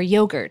or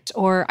yogurt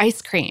or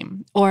ice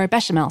cream or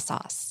bechamel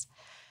sauce.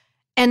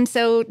 And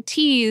so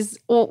Thies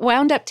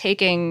wound up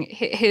taking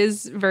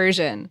his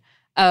version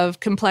of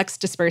complex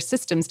dispersed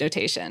systems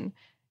notation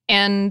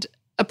and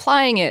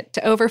applying it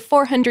to over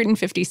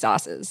 450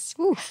 sauces.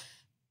 Ooh.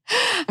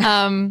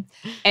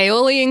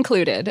 Aioli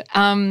included,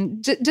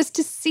 just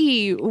to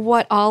see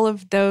what all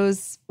of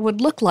those would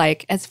look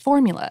like as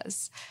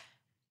formulas.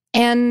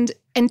 And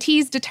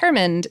Thies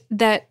determined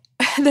that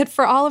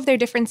for all of their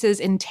differences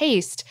in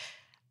taste,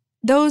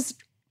 those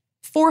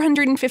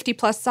 450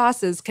 plus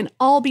sauces can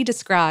all be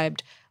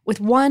described with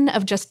one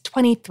of just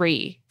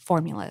 23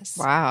 formulas.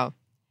 Wow.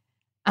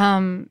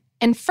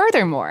 And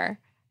furthermore,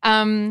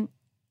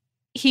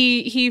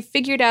 he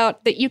figured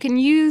out that you can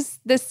use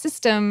this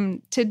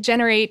system to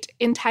generate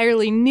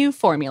entirely new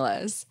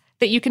formulas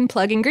that you can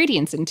plug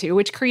ingredients into,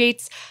 which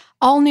creates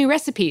all new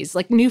recipes,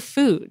 like new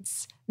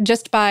foods,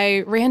 just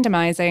by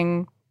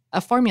randomizing a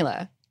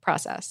formula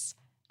process.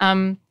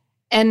 And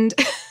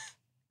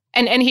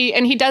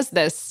he does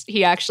this.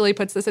 He actually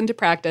puts this into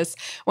practice.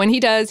 When he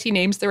does, he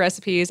names the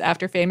recipes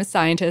after famous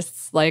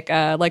scientists like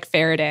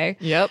Faraday.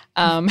 Yep.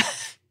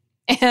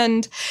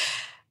 And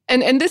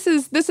this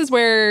is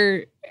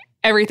where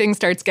everything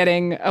starts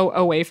getting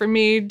away from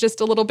me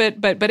just a little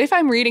bit. But if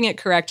I'm reading it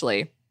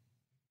correctly,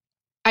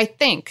 I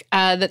think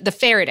that the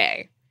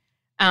Faraday,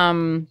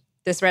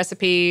 this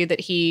recipe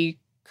that he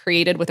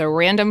created with a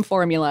random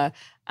formula,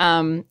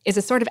 is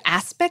a sort of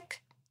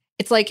aspic.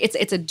 It's like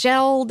it's a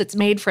gel that's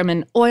made from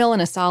an oil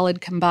and a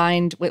solid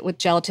combined with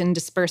gelatin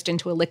dispersed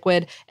into a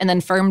liquid and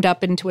then firmed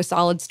up into a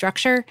solid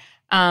structure,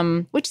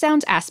 which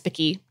sounds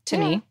aspic-y to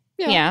me.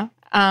 Yeah.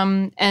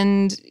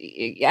 And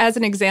as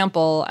an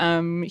example,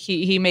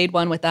 he made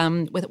one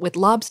with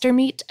lobster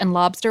meat and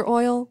lobster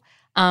oil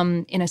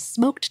in a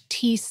smoked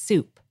tea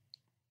soup.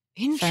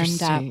 Interesting.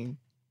 Firmed up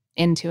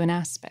into an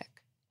aspic.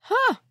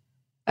 Huh.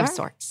 Of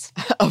sorts.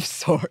 Of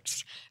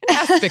sorts. An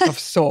aspic of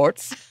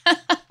sorts.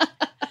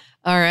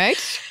 All right.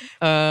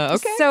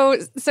 Okay.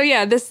 So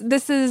yeah,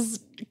 this is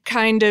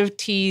kind of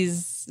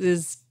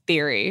Tea's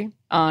theory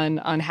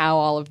on how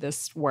all of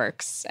this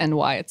works and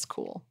why it's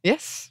cool.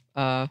 Yes.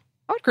 I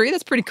would agree.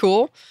 That's pretty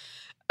cool.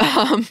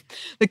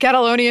 The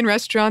Catalonian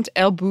restaurant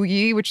El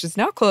Bulli, which is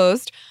now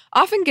closed,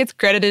 often gets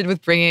credited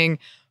with bringing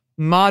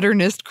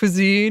modernist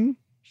cuisine,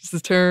 which is the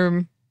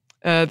term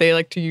they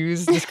like to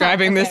use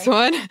describing this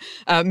one,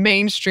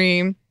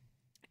 mainstream,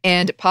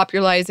 and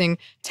popularizing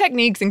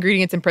techniques,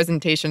 ingredients, and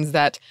presentations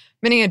that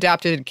many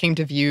adapted and came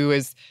to view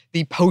as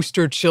the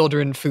poster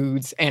children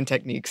foods and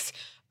techniques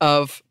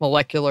of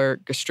molecular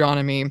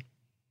gastronomy.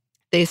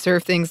 They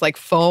serve things like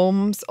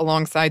foams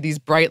alongside these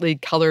brightly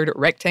colored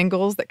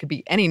rectangles that could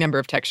be any number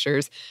of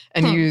textures,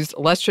 and used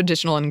less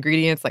traditional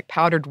ingredients like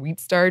powdered wheat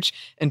starch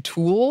and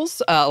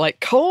tools like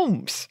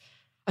combs.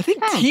 I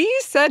think T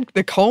said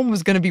the comb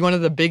was going to be one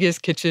of the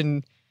biggest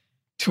kitchen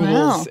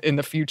tools in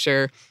the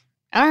future.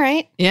 All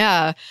right.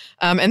 Yeah.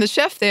 And the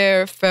chef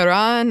there,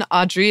 Ferran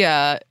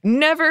Adrià,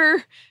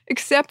 never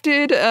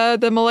accepted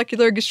the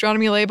molecular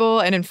gastronomy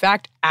label and, in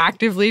fact,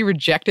 actively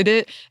rejected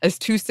it as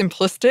too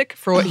simplistic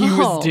for what he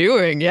was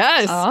doing.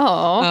 Yes.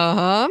 Oh.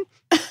 Uh-huh.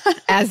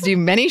 As do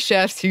many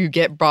chefs who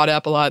get brought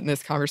up a lot in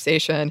this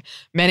conversation,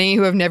 many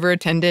who have never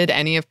attended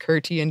any of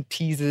Kurti and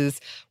Tease's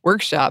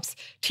workshops.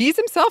 Tease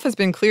himself has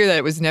been clear that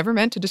it was never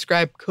meant to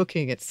describe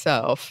cooking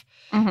itself.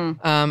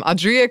 Mm-hmm.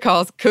 Adrià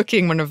calls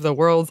cooking one of the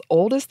world's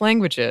oldest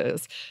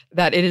languages,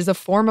 that it is a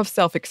form of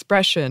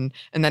self-expression,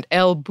 and that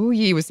El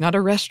Bulli was not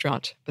a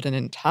restaurant, but an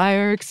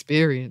entire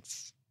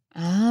experience.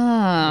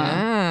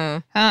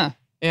 Ah.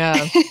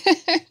 Yeah.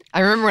 I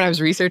remember when I was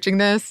researching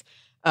this,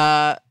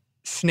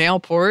 snail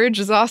porridge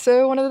is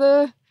also one of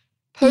the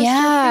poster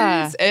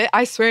foods.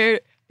 I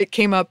swear it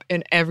came up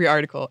in every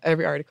article.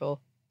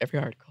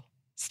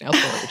 Snail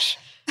porridge.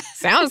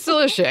 Sounds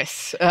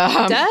delicious.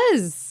 It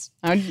does.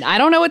 I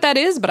don't know what that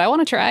is, but I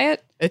want to try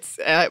it. It's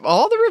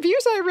all the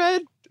reviews I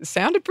read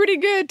sounded pretty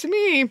good to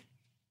me.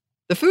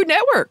 The Food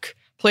Network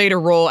played a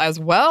role as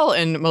well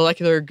in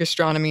molecular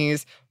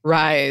gastronomy's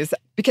rise,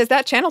 because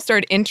that channel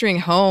started entering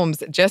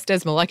homes just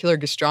as molecular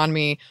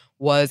gastronomy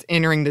was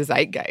entering the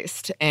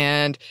zeitgeist.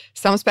 And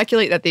some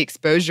speculate that the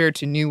exposure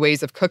to new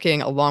ways of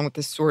cooking, along with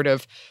this sort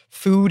of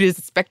food is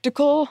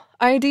spectacle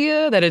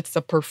idea, that it's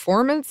a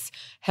performance,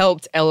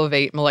 helped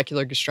elevate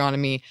molecular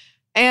gastronomy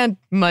and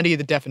muddy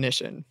the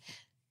definition.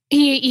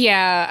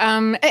 Yeah.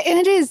 And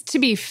it is, to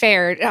be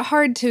fair,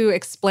 hard to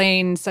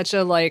explain such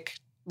a like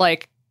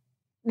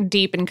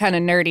deep and kind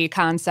of nerdy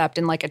concept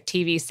in like a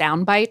TV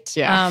soundbite.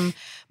 Yeah.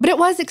 But it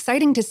was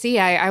exciting to see.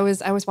 I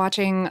was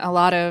watching a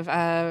lot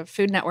of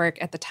Food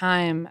Network at the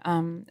time,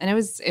 and I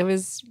was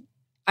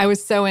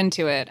so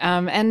into it.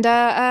 And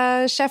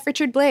Chef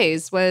Richard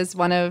Blais was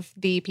one of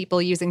the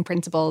people using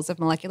principles of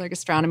molecular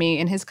gastronomy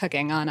in his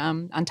cooking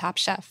on Top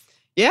Chef.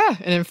 Yeah.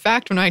 And in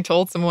fact, when I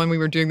told someone we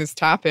were doing this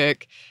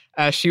topic,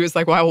 she was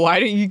like, "Wow, why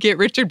didn't you get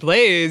Richard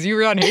Blais? You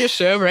were on his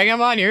show. Bring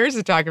him on yours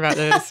to talk about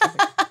this."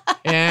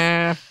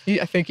 Yeah,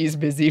 I think he's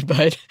busy,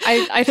 but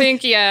I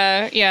think,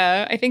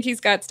 I think he's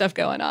got stuff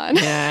going on.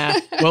 Yeah.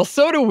 Well,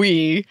 so do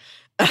we.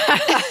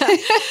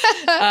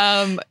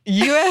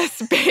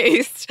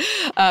 U.S.-based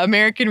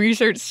American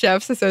Research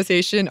Chefs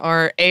Association,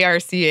 or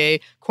ARCA,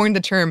 coined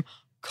the term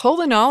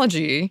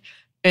culinology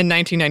in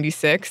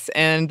 1996,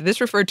 and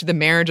this referred to the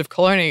marriage of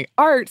culinary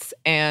arts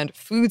and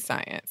food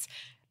science.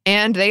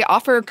 And they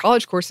offer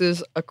college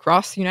courses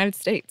across the United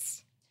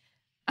States.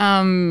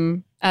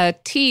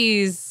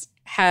 Tease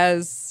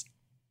has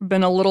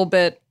been a little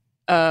bit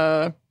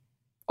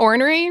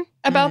ornery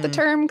about the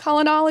term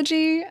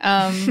culinology.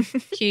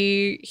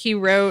 He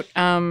wrote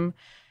a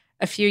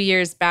few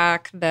years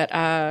back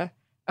that,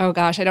 oh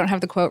gosh, I don't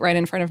have the quote right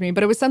in front of me,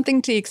 but it was something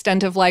to the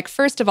extent of like,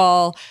 first of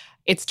all,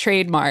 it's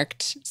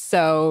trademarked,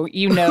 so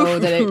you know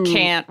that it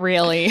can't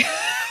really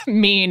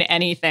mean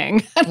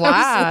anything. And Wow.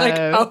 I was like,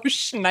 oh,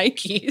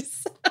 shnikes.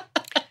 He's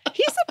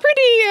a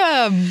pretty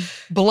pretty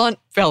blunt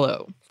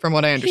fellow, from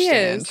what I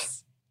understand.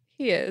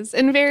 He is.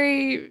 And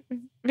very,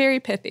 very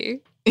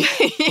pithy.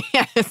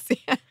 Yes.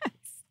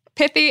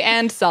 Pithy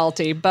and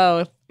salty,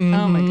 both. Mm-hmm.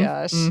 Oh my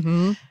gosh.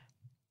 Mm-hmm.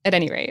 At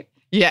any rate.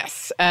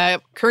 Yes.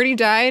 Kearney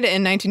died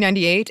in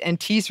 1998, and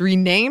Tease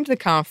renamed the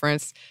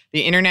conference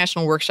the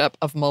International Workshop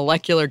of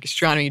Molecular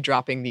Gastronomy,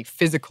 dropping the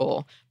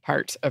physical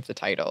part of the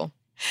title.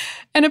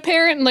 And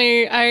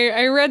apparently,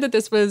 I read that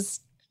this was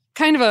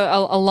kind of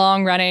a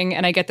long-running,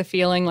 and I get the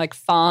feeling like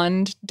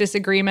fond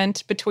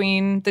disagreement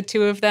between the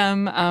two of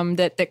them,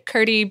 that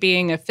Kearney,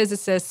 being a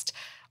physicist,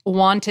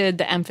 wanted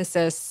the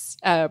emphasis,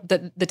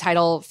 the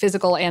title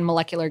physical and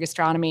molecular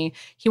gastronomy.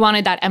 He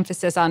wanted that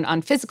emphasis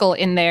on physical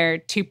in there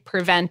to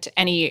prevent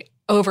any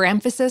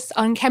overemphasis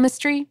on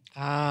chemistry.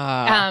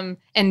 And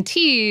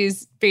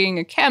Tease, being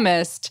a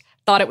chemist,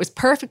 thought it was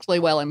perfectly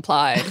well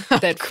implied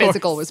that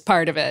physical was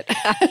part of it.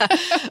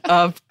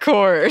 Of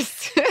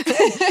course.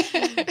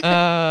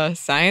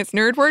 Science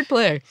nerd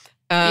wordplay.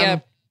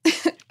 Yep.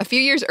 A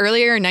few years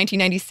earlier, in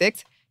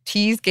 1996,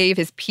 Tease gave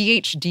his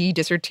PhD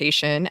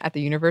dissertation at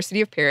the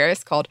University of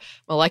Paris called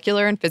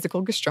Molecular and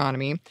Physical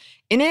Gastronomy.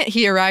 In it,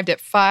 he arrived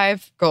at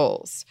 5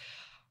 goals.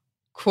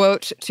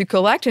 Quote, to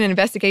collect and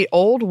investigate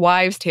old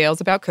wives' tales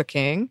about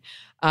cooking,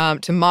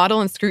 to model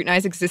and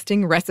scrutinize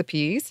existing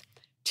recipes,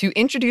 to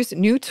introduce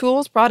new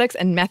tools, products,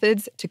 and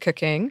methods to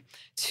cooking,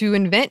 to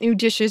invent new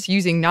dishes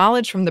using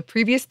knowledge from the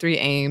previous 3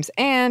 aims,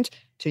 and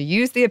to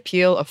use the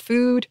appeal of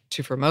food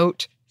to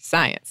promote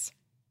science.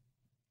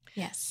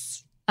 Yes.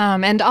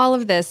 And all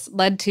of this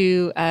led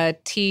to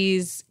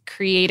Tease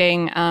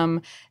creating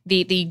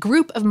the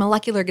group of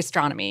molecular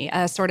gastronomy,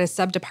 a sort of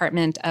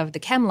subdepartment of the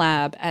Chem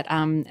Lab at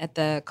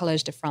the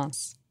Collège de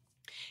France.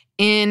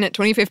 In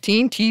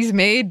 2015, Tease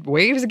made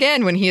waves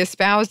again when he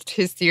espoused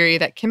his theory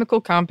that chemical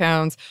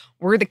compounds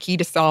were the key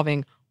to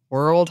solving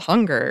world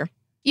hunger.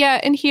 Yeah,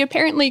 and he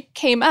apparently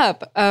came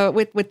up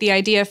with the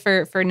idea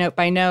for Note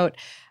by Note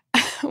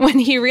when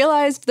he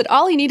realized that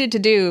all he needed to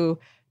do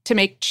to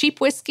make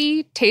cheap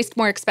whiskey taste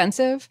more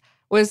expensive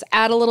was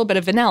add a little bit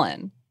of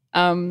vanillin,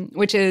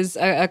 which is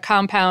a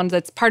compound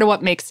that's part of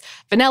what makes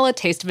vanilla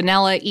taste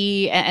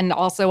vanilla-y, and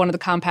also one of the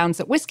compounds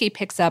that whiskey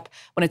picks up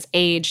when it's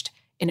aged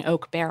in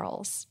oak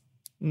barrels.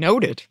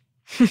 Noted.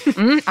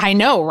 I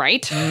know,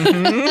 right?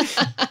 Mm-hmm.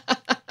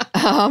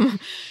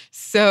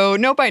 So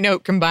Note by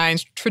Note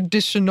combines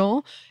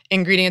traditional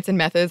ingredients and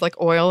methods like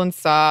oil and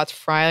salt,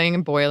 frying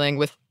and boiling,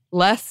 with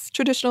less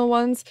traditional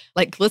ones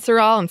like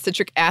glycerol and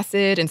citric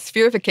acid and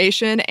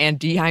spherification and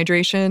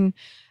dehydration.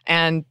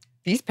 And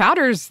these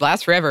powders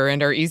last forever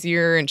and are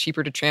easier and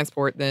cheaper to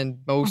transport than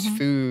most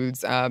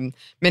foods.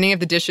 Many of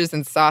the dishes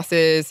and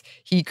sauces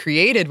he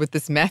created with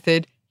this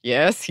method,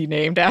 yes, he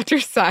named after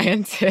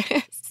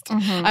scientists. I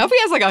hope he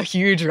has like a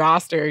huge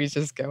roster he's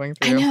just going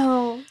through. I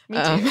know.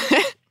 Me too.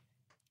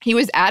 Tease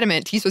was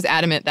adamant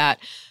that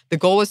the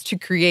goal was to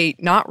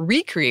create, not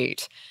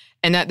recreate,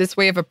 and that this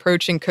way of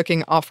approaching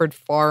cooking offered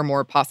far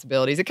more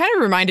possibilities. It kind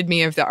of reminded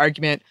me of the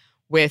argument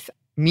with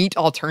meat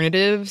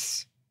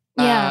alternatives,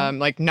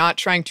 like not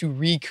trying to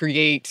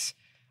recreate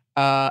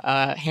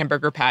a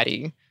hamburger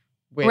patty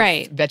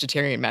with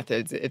vegetarian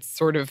methods. It's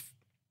sort of,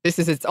 this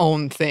is its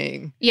own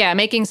thing. Yeah,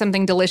 making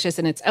something delicious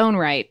in its own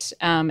right,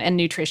 and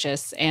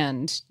nutritious,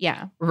 and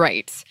yeah.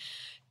 Right.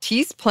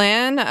 Tease's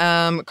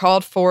plan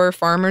called for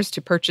farmers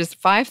to purchase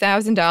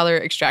 $5,000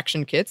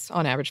 extraction kits,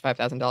 on average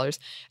 $5,000,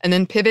 and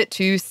then pivot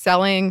to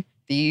selling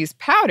these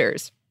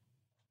powders.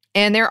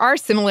 And there are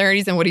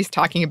similarities in what he's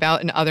talking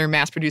about in other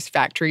mass-produced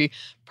factory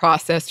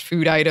processed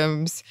food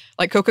items,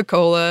 like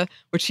Coca-Cola,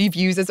 which he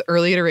views as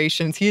early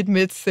iterations. He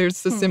admits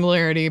there's a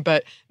similarity,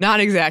 but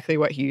not exactly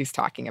what he's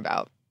talking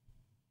about.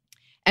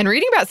 And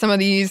reading about some of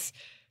these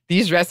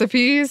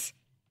recipes,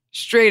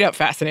 straight up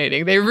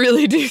fascinating. They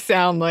really do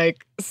sound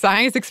like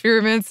science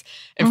experiments.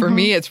 And for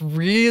me, it's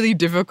really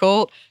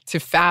difficult to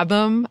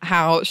fathom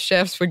how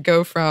chefs would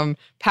go from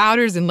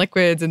powders and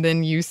liquids and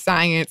then use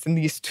science and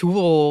these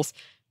tools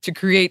to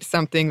create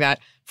something that,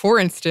 for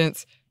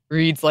instance,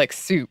 reads like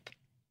soup.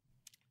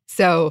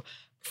 So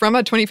from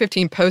a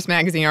 2015 Post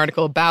magazine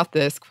article about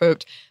this,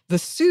 quote, the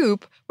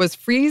soup was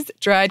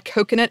freeze-dried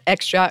coconut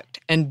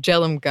extract and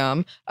gelum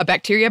gum, a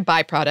bacteria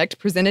byproduct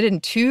presented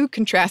in 2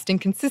 contrasting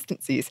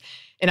consistencies,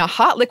 in a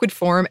hot liquid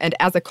form and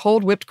as a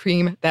cold whipped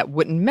cream that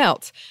wouldn't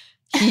melt.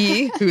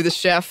 He, who the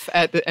chef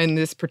in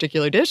this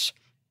particular dish,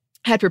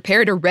 had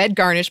prepared a red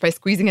garnish by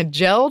squeezing a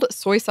gelled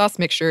soy sauce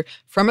mixture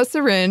from a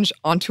syringe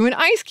onto an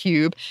ice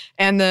cube,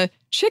 and the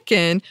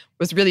chicken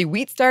was really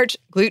wheat starch,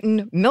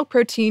 gluten, milk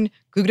protein,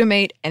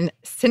 glutamate, and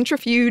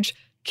centrifuge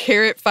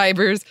carrot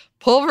fibers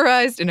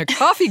pulverized in a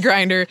coffee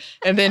grinder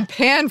and then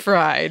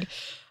pan-fried.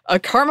 A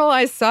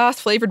caramelized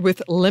sauce flavored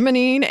with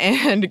limonene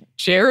and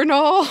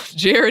geraniol,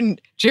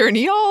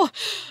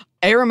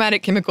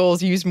 aromatic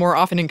chemicals used more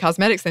often in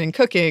cosmetics than in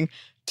cooking,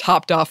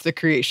 topped off the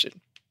creation.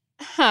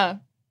 Huh.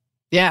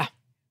 Yeah.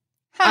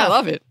 I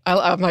love it.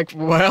 I'm like,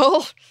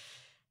 well,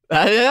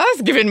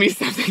 that's given me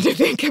something to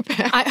think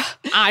about.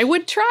 I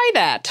would try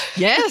that.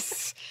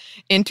 Yes.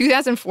 In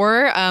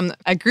 2004,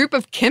 a group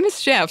of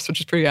chemist chefs, which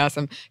is pretty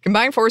awesome,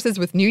 combined forces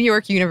with New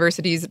York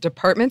University's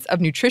Departments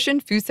of Nutrition,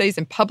 Food Studies,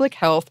 and Public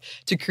Health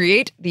to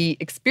create the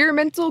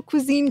Experimental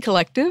Cuisine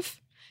Collective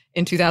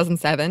in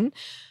 2007.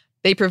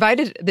 They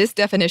provided this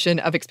definition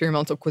of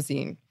experimental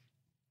cuisine.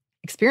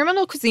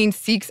 Experimental cuisine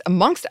seeks,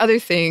 amongst other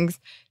things,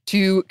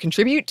 to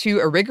contribute to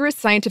a rigorous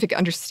scientific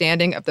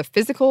understanding of the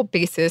physical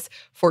basis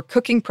for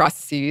cooking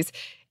processes,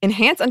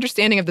 enhance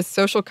understanding of the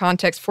social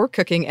context for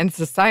cooking and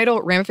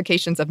societal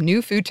ramifications of new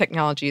food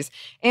technologies,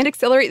 and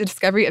accelerate the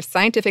discovery of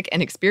scientific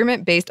and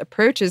experiment-based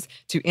approaches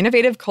to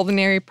innovative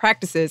culinary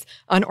practices,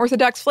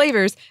 unorthodox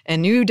flavors,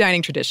 and new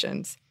dining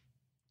traditions.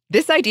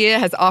 This idea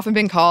has often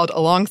been called,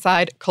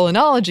 alongside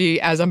culinology,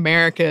 as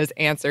America's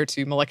answer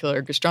to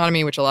molecular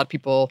gastronomy, which a lot of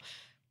people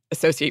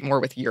associate more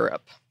with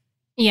Europe.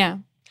 Yeah.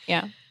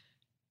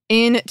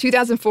 In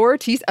 2004,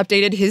 Teese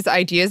updated his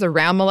ideas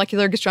around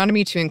molecular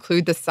gastronomy to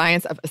include the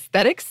science of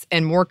aesthetics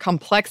and more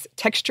complex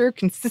texture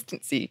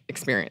consistency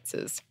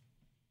experiences.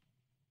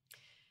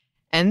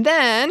 And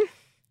then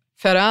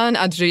Ferran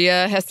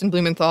Adria, Heston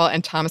Blumenthal,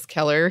 and Thomas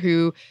Keller,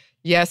 who,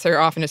 yes, are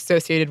often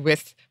associated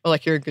with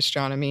molecular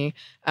gastronomy,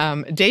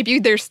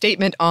 debuted their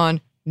statement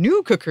on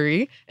new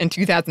cookery in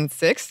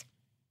 2006.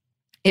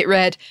 It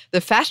read,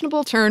 "The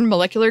fashionable term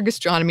molecular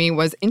gastronomy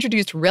was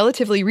introduced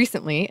relatively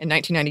recently in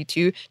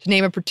 1992 to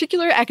name a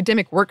particular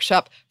academic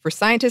workshop for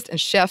scientists and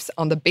chefs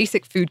on the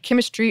basic food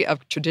chemistry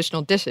of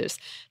traditional dishes.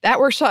 That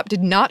workshop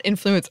did not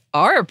influence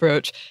our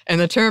approach,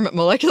 and the term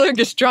molecular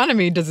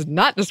gastronomy does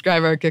not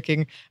describe our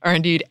cooking, or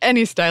indeed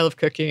any style of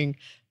cooking.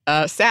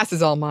 Sass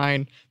is all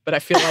mine, but I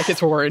feel like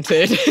it's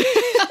warranted."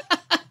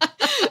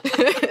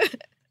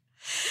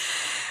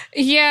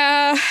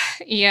 Yeah.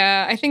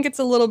 I think it's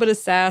a little bit of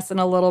sass and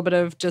a little bit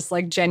of just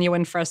like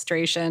genuine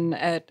frustration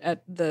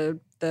at the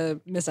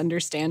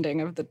misunderstanding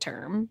of the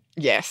term.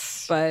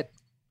 Yes. But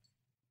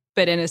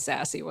in a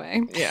sassy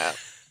way.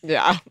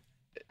 Yeah.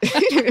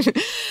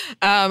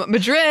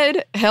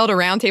 Madrid held a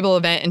roundtable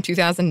event in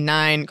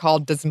 2009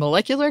 called "Does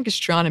Molecular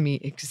Gastronomy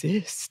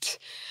Exist?"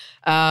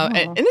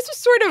 And this was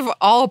sort of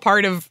all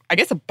part of, I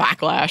guess, a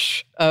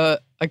backlash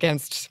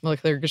against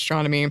molecular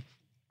gastronomy.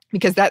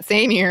 Because that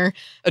same year,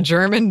 a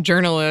German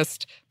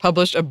journalist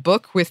published a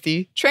book with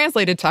the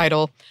translated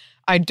title,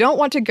 "I Don't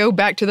Want to Go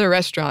Back to the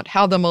Restaurant,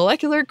 How the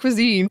Molecular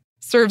Cuisine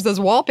Serves as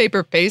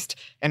Wallpaper Paste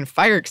and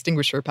Fire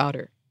Extinguisher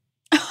Powder."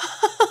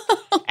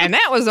 And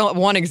that was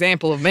one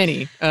example of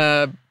many.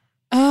 Oh,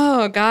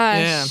 gosh.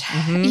 Yeah.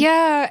 Mm-hmm.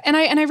 Yeah. And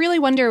I really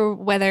wonder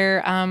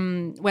whether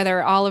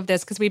all of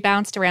this, because we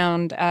bounced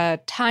around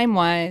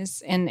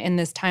time-wise in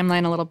this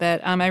timeline a little bit,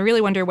 I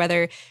really wonder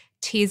whether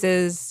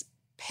Teese's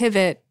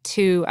pivot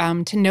to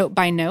note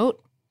by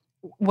note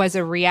was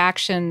a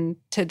reaction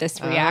to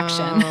this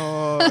reaction.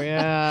 Oh,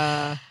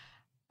 yeah.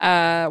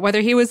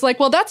 Whether he was like,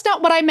 well, that's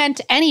not what I meant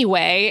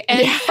anyway.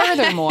 And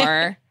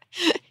furthermore,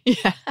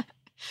 I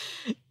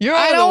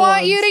don't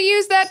want you to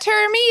use that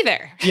term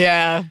either.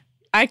 Yeah,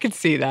 I could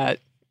see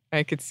that.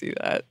 Yeah,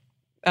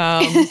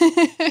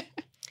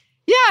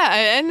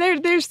 and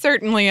there's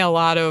certainly a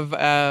lot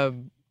of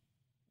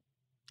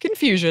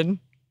confusion.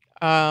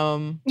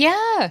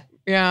 Yeah.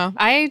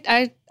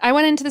 I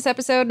went into this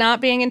episode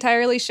not being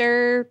entirely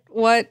sure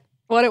what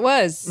it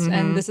was. Mm-hmm.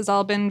 And this has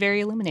all been very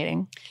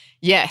illuminating.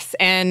 Yes.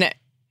 And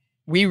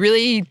we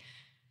really,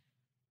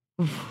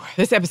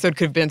 this episode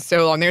could have been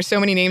so long. There's so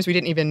many names we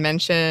didn't even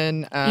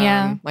mention.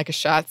 Like a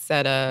Schatz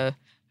at I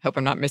hope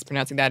I'm not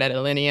mispronouncing that, at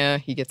Alinea.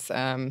 He gets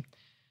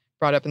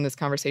brought up in this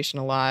conversation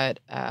a lot.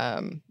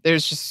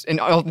 There's just, and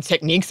all the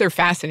techniques are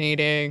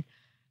fascinating.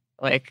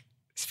 Like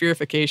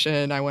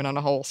spherification. I went on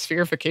a whole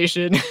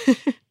spherification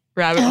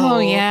rabbit hole. Oh,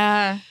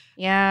 yeah.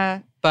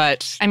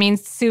 But I mean,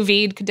 sous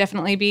vide could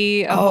definitely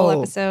be a whole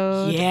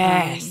episode.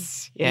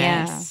 Yes.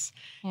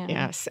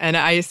 And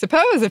I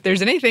suppose if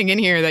there's anything in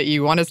here that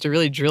you want us to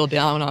really drill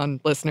down on,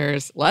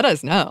 listeners, let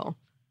us know.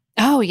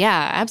 Oh,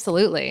 yeah,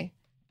 absolutely.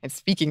 And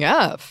speaking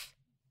of,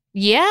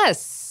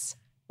 yes,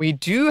 we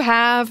do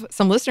have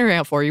some listener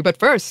mail for you. But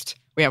first,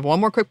 we have one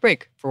more quick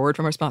break for a word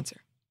from our sponsor.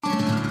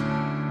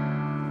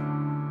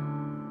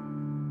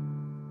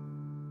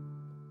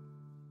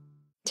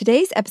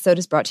 Today's episode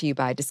is brought to you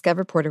by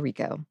Discover Puerto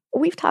Rico.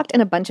 We've talked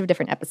in a bunch of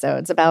different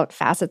episodes about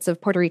facets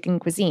of Puerto Rican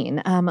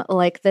cuisine,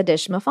 like the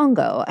dish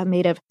mofongo,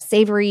 made of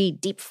savory,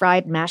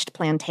 deep-fried mashed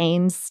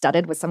plantains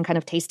studded with some kind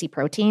of tasty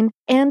protein,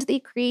 and the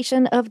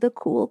creation of the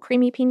cool,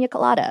 creamy pina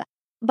colada.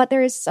 But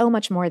there is so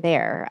much more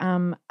there.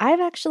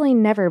 I've actually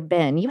never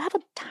been. You have a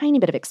tiny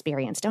bit of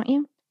experience, don't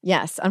you?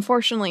 Yes,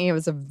 unfortunately, it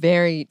was a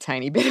very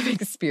tiny bit of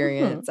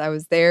experience. I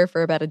was there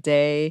for about a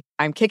day.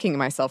 I'm kicking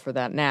myself for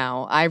that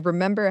now. I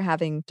remember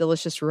having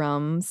delicious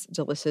rums,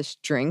 delicious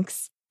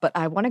drinks, but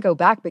I want to go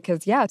back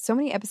because, so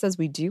many episodes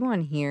we do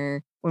on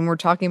here when we're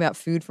talking about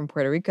food from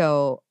Puerto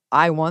Rico.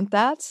 I want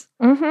that,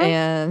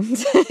 and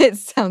it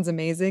sounds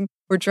amazing.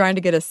 We're trying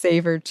to get a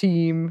Savor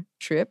team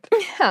trip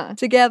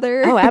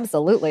together. Oh,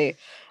 absolutely.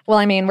 Well,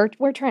 I mean,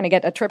 we're trying to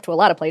get a trip to a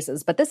lot of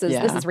places, but this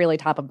is really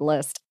top of the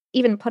list.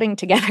 Even putting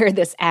together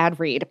this ad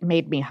read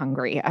made me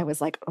hungry. I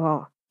was like,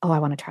 oh, oh, I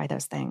want to try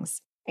those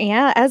things.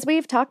 Yeah, as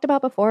we've talked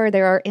about before,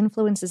 there are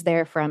influences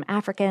there from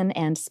African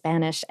and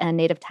Spanish and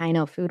native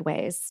Taino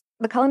foodways.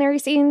 The culinary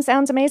scene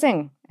sounds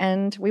amazing,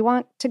 and we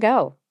want to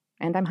go.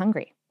 And I'm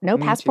hungry. No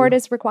passport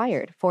is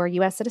required for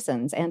U.S.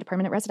 citizens and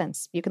permanent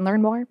residents. You can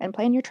learn more and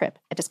plan your trip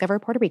at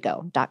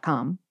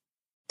discoverpuertorico.com.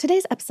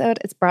 Today's episode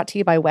is brought to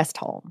you by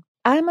Westholme.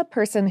 I'm a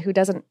person who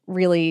doesn't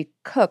really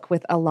cook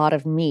with a lot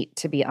of meat,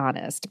 to be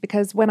honest,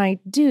 because when I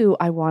do,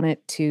 I want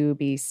it to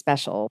be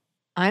special.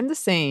 I'm the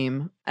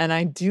same, and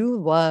I do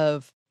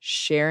love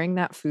sharing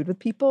that food with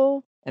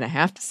people. And I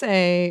have to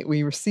say,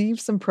 we received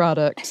some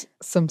product,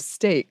 some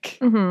steak,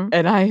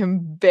 and I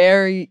am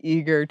very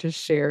eager to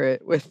share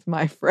it with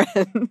my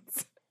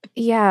friends.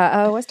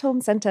 Yeah,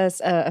 Westholme sent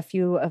us a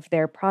few of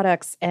their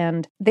products,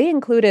 and they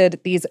included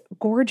these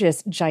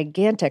gorgeous,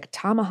 gigantic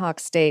tomahawk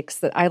steaks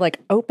that I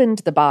opened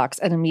the box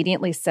and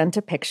immediately sent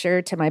a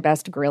picture to my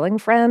best grilling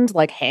friend,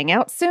 hang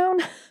out soon.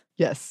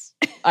 Yes,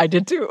 I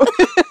did too.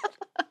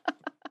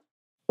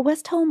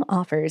 Westholme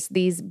offers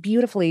these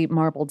beautifully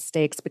marbled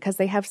steaks because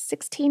they have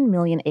 16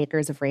 million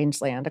acres of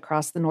rangeland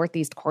across the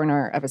northeast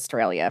corner of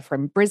Australia,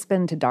 from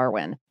Brisbane to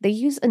Darwin. They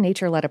use a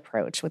nature-led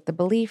approach with the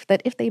belief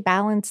that if they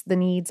balance the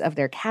needs of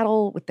their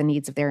cattle with the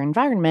needs of their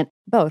environment,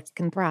 both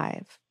can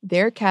thrive.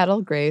 Their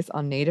cattle graze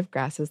on native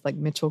grasses like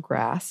Mitchell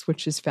grass,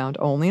 which is found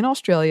only in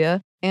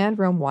Australia, and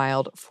roam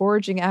wild,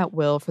 foraging at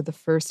will for the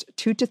first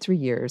 2 to 3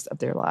 years of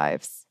their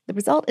lives. The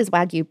result is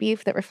Wagyu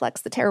beef that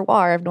reflects the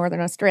terroir of Northern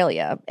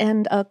Australia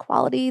and a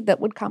quality that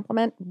would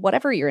complement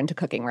whatever you're into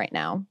cooking right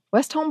now.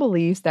 Westholme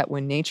believes that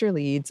when nature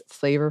leads,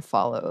 flavor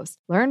follows.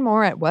 Learn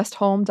more at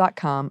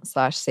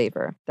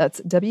westholme.com/savor.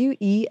 That's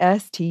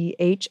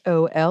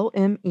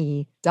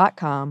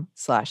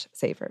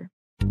WESTHOLME.com/savor.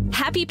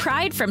 Happy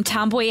Pride from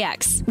Tomboy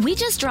X. We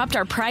just dropped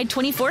our Pride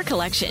 24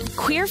 collection.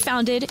 Queer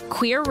founded,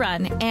 queer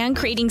run, and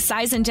creating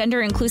size and gender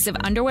inclusive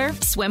underwear,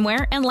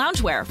 swimwear, and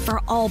loungewear for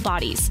all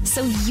bodies,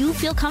 so you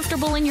feel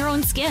comfortable in your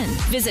own skin.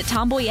 Visit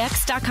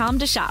tomboyx.com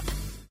to shop.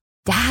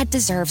 Dad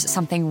deserves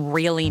something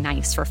really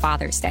nice for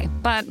Father's Day,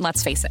 but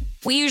let's face it,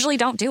 we usually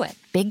don't do it.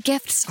 Big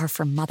gifts are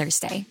for Mother's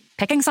Day.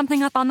 Picking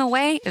something up on the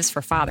way is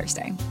for Father's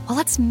Day. Well,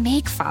 let's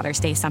make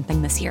Father's Day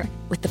something this year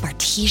with the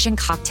Bartesian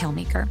Cocktail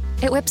Maker.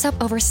 It whips up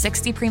over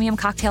 60 premium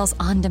cocktails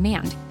on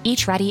demand,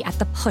 each ready at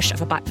the push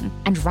of a button.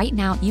 And right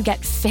now, you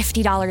get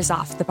 $50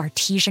 off the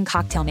Bartesian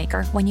Cocktail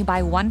Maker when you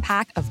buy 1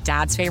 pack of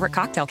Dad's favorite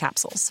cocktail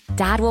capsules.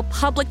 Dad will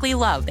publicly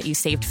love that you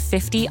saved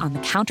 $50 on the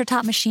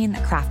countertop machine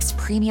that crafts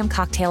premium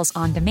cocktails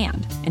on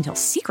demand. And he'll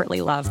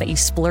secretly love that you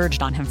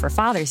splurged on him for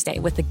Father's Day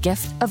with the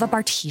gift of a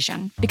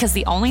Bartesian. Because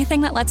the only thing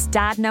that lets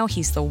Dad know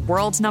he's the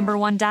world's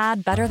 #1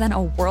 dad better than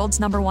a world's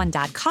 #1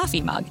 dad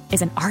coffee mug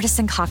is an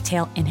artisan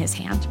cocktail in his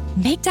hand.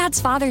 Make Dad's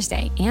Father's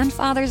Day and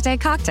Father's Day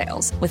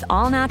cocktails with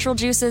all natural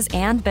juices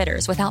and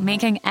bitters without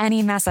making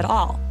any mess at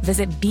all.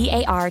 Visit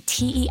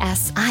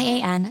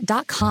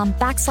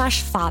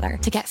BARTESIAN.com/father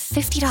to get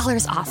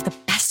 $50 off the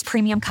best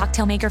premium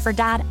cocktail maker for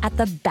Dad at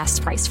the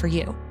best price for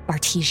you.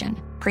 Bartesian.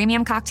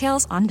 Premium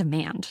cocktails on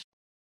demand.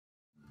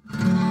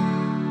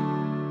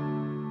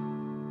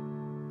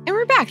 And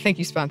we're back. Thank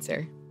you,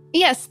 sponsor.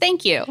 Yes,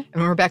 thank you.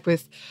 And we're back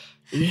with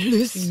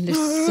Listener.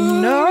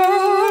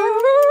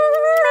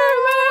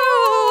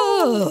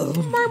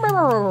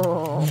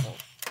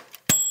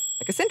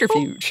 Like a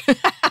centrifuge.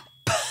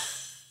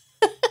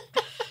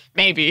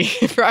 Maybe.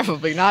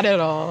 Probably not at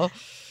all.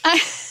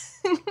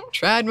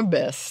 Tried my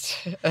best.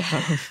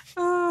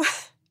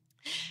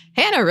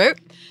 Hannah wrote,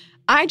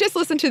 I just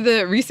listened to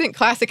the recent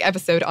classic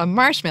episode on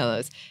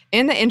marshmallows.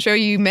 In the intro,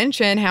 you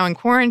mentioned how in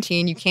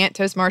quarantine you can't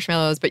toast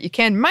marshmallows, but you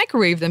can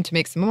microwave them to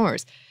make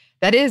s'mores.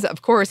 That is,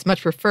 of course,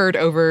 much preferred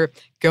over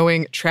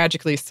going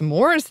tragically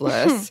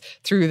s'moresless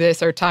through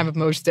this, our time of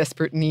most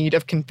desperate need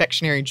of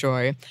confectionery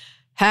joy.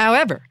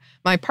 However,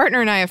 my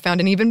partner and I have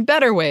found an even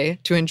better way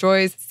to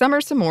enjoy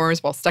summer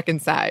s'mores while stuck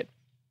inside.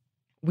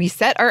 We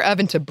set our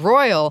oven to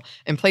broil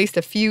and placed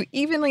a few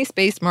evenly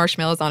spaced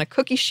marshmallows on a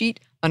cookie sheet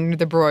under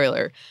the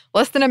broiler.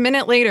 Less than a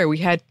minute later, we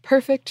had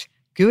perfect,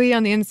 gooey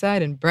on the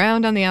inside and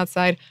browned on the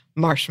outside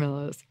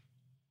marshmallows.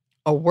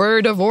 A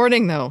word of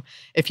warning, though.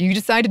 If you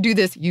decide to do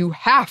this, you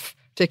have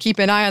to keep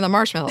an eye on the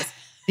marshmallows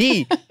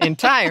the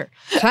entire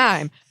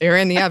time they're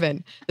in the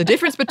oven. The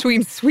difference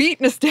between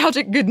sweet,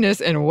 nostalgic goodness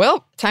and,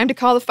 well, time to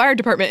call the fire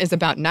department is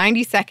about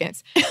 90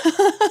 seconds.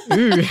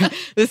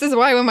 This is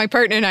why when my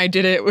partner and I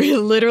did it, we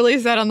literally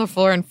sat on the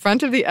floor in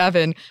front of the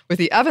oven with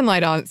the oven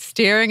light on,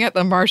 staring at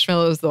the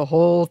marshmallows the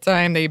whole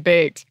time they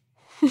baked.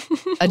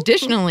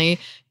 Additionally,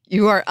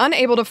 you are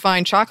unable to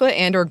find chocolate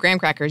and or graham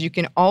crackers, you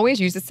can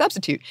always use a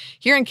substitute.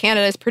 Here in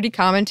Canada, it's pretty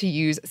common to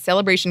use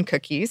Celebration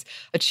cookies,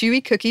 a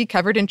chewy cookie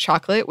covered in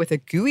chocolate with a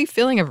gooey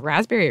filling of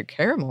raspberry or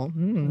caramel.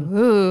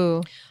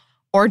 Ooh.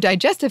 Or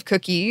digestive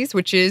cookies,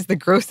 which is the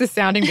grossest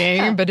sounding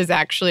name, but is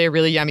actually a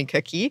really yummy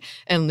cookie,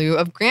 in lieu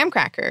of graham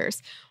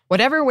crackers.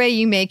 Whatever way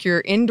you make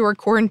your indoor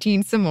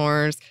quarantine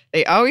s'mores,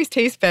 they always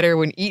taste better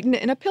when eaten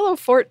in a pillow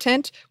fort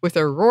tent with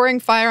a roaring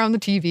fire on the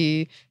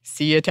TV.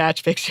 See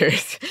attached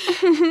pictures.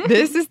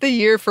 This is the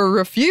year for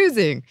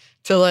refusing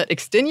to let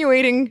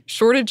extenuating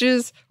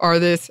shortages or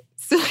this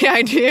silly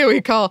idea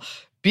we call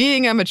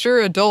being a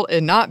mature adult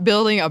and not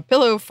building a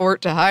pillow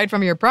fort to hide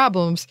from your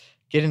problems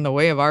get in the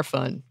way of our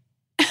fun.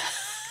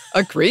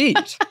 Agreed.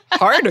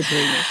 Hard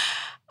agree.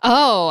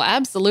 Oh,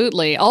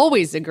 absolutely.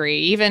 Always agree,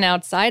 even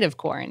outside of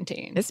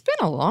quarantine. It's been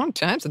a long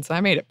time since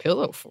I made a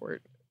pillow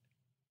fort.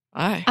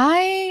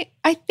 I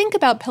think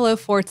about pillow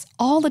forts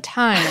all the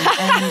time,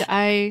 and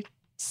I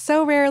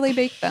so rarely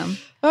bake them.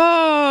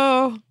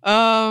 Oh,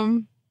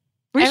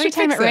 every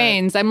time it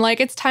rains, I'm like,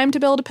 it's time to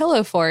build a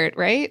pillow fort,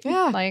 right?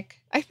 Yeah, like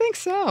I think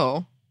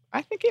so.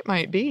 I think it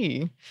might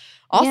be.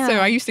 Also, Yeah.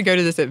 I used to go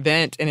to this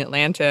event in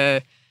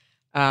Atlanta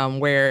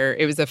where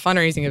it was a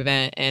fundraising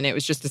event, and it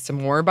was just a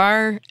s'more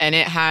bar, and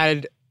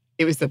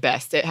it was the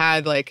best. It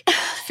had like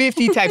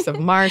 50 types of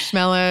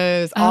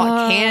marshmallows,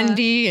 all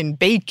candy and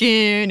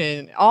bacon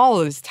and all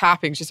of these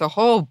toppings, just a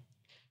whole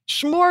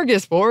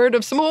smorgasbord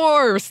of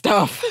s'more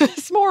stuff.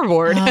 S'more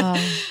board.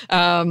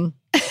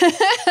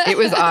 It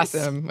was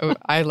awesome.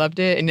 I loved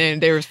it. And then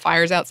there was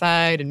fires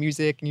outside and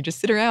music, and you just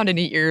sit around and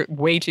eat your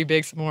way too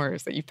big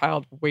s'mores that you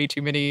piled way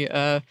too many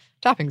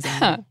toppings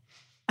in.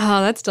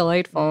 Oh, that's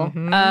delightful.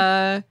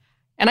 Mhm.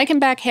 And I can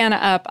back Hannah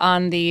up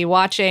on the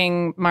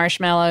watching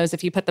marshmallows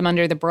if you put them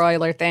under the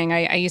broiler thing.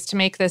 I used to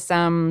make this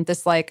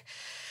like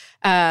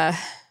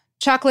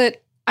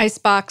chocolate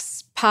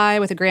icebox pie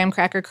with a graham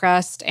cracker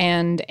crust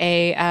and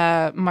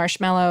a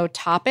marshmallow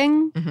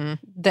topping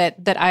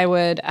that I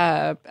would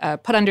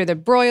put under the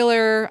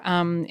broiler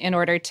in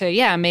order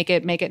to make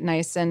it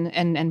nice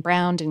and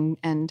browned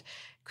and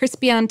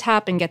crispy on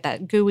top and get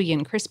that gooey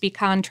and crispy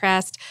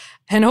contrast.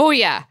 And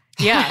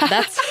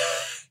that's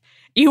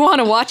you want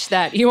to watch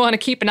that. You want to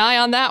keep an eye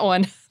on that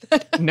one.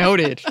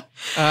 Noted.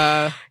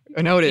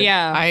 Noted.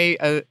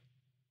 Yeah.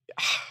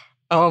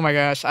 Oh my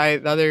gosh.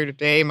 The other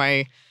day,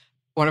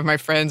 one of my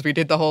friends, we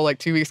did the whole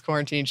 2 weeks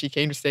quarantine. She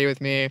came to stay with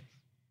me.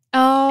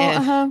 Oh,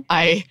 and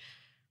I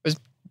was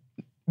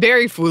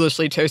very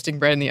foolishly toasting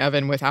bread in the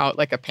oven without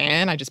a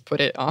pan. I just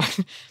put it on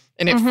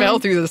and it fell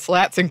through the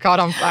slats and caught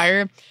on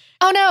fire.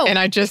 Oh no. And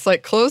I just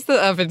closed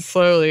the oven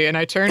slowly and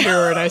I turned to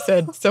her and I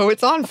said, "So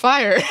it's on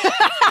fire."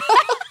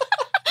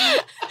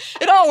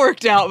 It all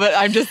worked out, but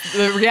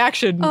the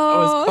reaction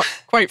was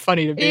quite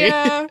funny to me.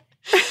 Yeah.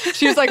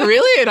 She was like,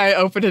 "Really?" And I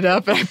opened it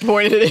up and I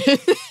pointed it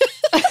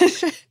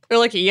in. They're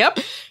like, "Yep,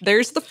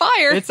 there's the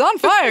fire. It's on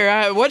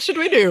fire. What should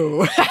we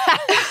do?"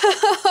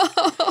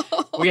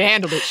 We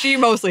handled it. She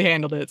mostly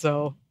handled it,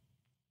 so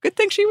good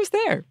thing she was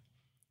there.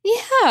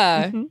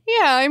 Yeah.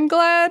 Yeah, I'm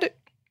glad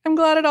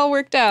it all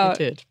worked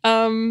out. It did.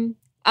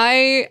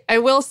 I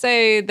will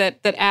say that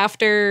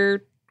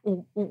after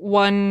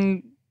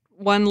one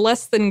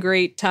less than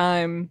great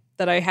time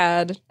that I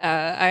had,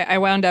 I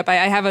wound up, I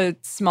have a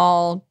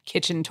small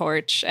kitchen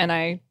torch and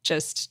I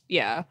just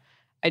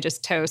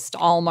toast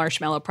all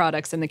marshmallow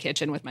products in the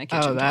kitchen with my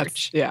kitchen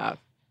torch.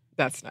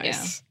 That's nice.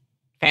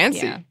 Yeah.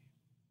 Fancy.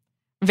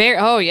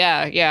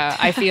 Yeah. Yeah.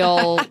 I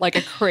feel like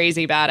a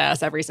crazy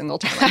badass every single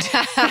time.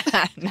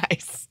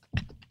 Nice.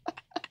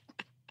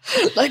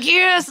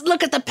 Yes,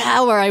 look at the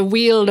power I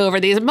wield over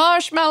these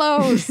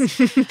marshmallows.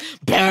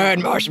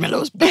 Burn,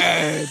 marshmallows,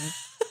 burn.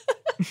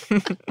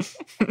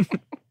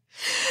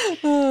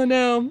 Oh,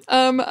 no.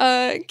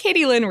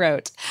 Katie Lynn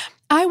wrote,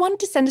 "I wanted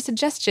to send a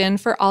suggestion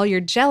for all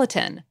your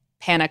gelatin,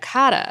 panna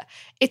cotta.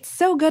 It's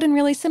so good and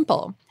really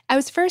simple. I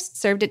was first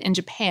served it in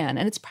Japan,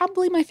 and it's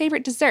probably my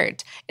favorite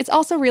dessert. It's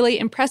also really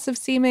impressive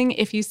seeming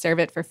if you serve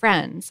it for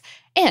friends.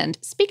 And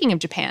speaking of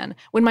Japan,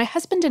 when my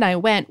husband and I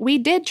went, we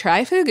did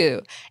try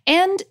fugu,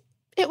 and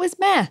it was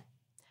meh.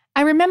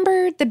 I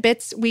remember the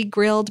bits we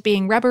grilled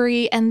being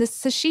rubbery, and the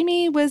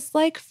sashimi was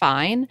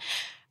fine.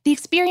 The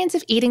experience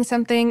of eating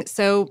something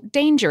so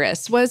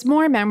dangerous was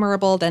more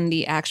memorable than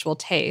the actual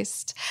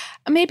taste.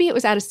 Maybe it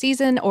was out of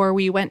season or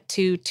we went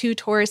to too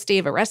touristy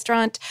of a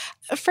restaurant.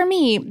 For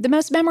me, the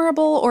most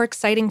memorable or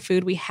exciting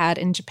food we had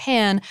in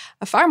Japan,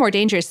 far more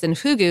dangerous than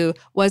fugu,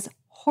 was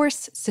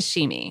horse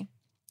sashimi.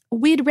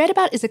 We'd read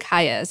about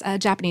izakayas,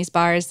 Japanese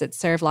bars that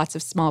serve lots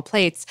of small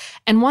plates,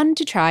 and wanted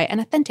to try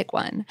an authentic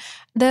one.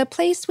 The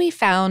place we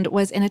found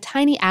was in a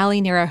tiny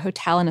alley near a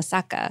hotel in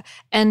Osaka,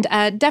 and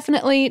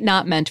definitely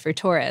not meant for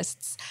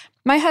tourists.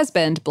 My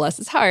husband, bless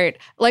his heart,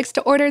 likes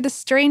to order the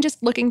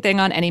strangest looking thing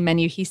on any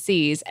menu he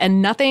sees,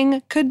 and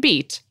nothing could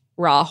beat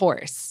raw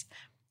horse.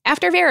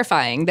 After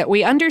verifying that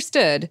we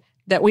understood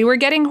that we were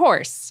getting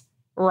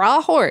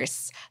raw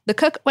horse, the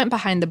cook went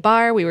behind the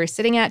bar we were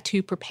sitting at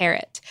to prepare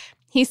it.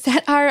 He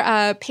set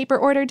our paper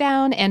order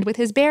down and with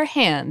his bare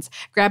hands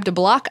grabbed a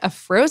block of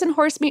frozen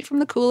horse meat from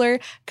the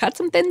cooler, cut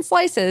some thin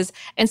slices,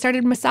 and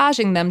started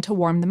massaging them to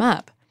warm them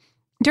up.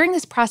 During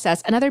this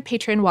process, another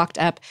patron walked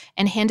up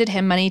and handed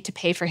him money to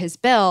pay for his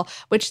bill,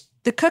 which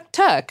the cook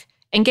took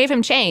and gave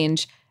him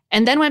change,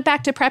 and then went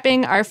back to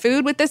prepping our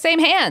food with the same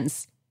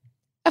hands.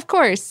 Of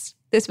course,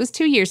 this was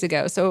 2 years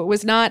ago, so it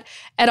was not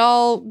at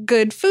all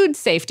good food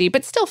safety,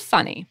 but still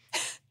funny.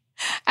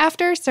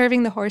 After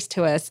serving the horse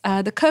to us,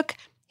 the cook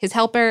his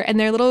helper, and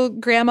their little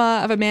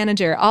grandma of a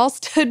manager all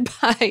stood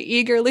by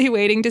eagerly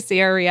waiting to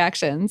see our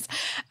reactions.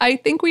 I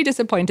think we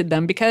disappointed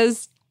them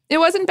because it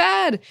wasn't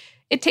bad.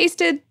 It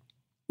tasted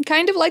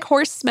kind of like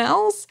horse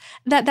smells,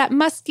 that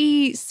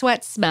musky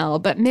sweat smell,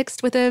 but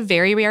mixed with a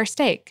very rare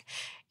steak.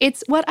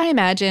 It's what I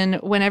imagine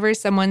whenever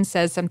someone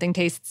says something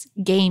tastes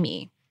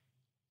gamey.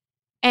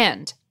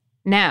 And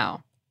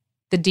now,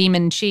 the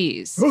demon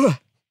cheese.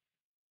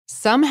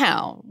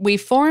 Somehow, we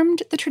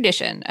formed the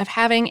tradition of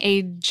having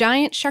a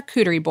giant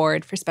charcuterie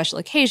board for special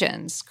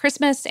occasions,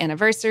 Christmas,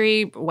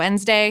 anniversary,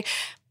 Wednesday.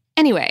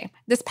 Anyway,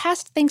 this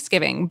past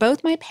Thanksgiving,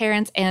 both my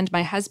parents and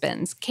my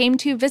husband's came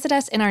to visit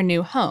us in our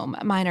new home.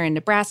 Mine are in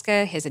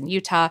Nebraska, his in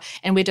Utah,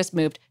 and we just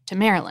moved to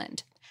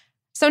Maryland.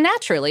 So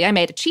naturally, I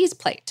made a cheese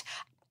plate.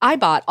 I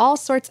bought all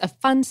sorts of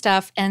fun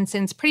stuff, and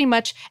since pretty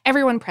much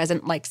everyone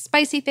present likes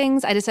spicy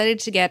things, I decided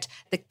to get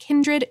the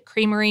Kindred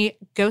Creamery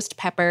Ghost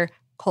Pepper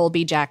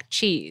Colby Jack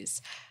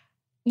cheese.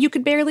 You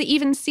could barely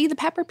even see the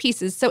pepper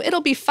pieces, so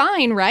it'll be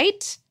fine,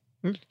 right?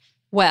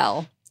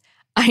 Well,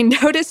 I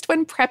noticed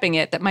when prepping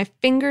it that my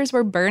fingers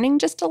were burning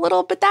just a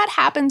little, but that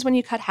happens when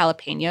you cut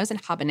jalapenos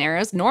and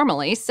habaneros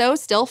normally, so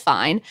still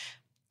fine.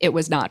 It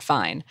was not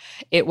fine.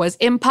 It was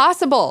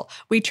impossible.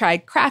 We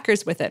tried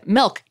crackers with it,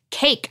 milk,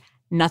 cake.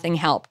 Nothing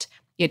helped.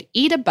 You'd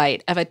eat a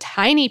bite of a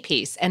tiny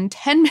piece, and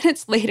 10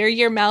 minutes later,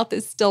 your mouth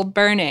is still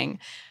burning.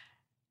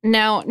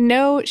 Now,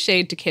 no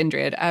shade to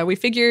Kindred. We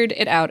figured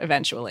it out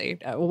eventually.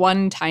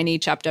 One tiny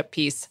chopped up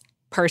piece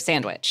per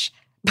sandwich.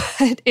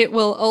 But it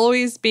will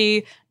always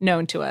be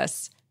known to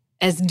us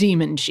as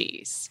demon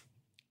cheese.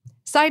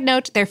 Side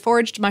note, their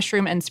foraged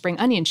mushroom and spring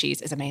onion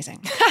cheese is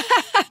amazing.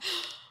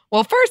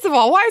 Well, first of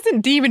all, why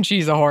isn't demon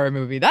cheese a horror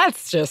movie?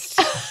 That's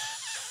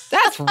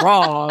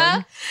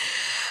wrong.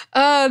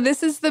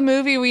 This is the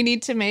movie we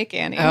need to make,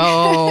 Annie.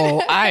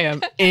 Oh, I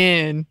am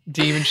in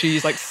demon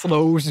cheese, like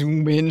slow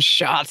zoom in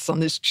shots on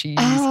this cheese.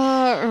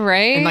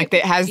 Right? And like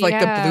it has like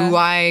the blue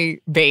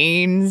eye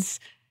veins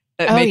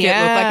that make it look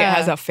like it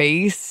has a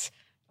face.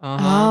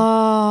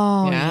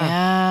 Oh,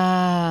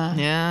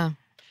 yeah.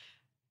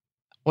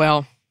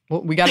 Well,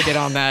 we got to get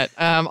on that.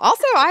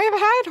 Also, I have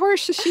had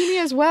horse sashimi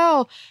as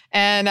well.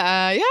 And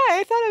I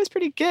thought it was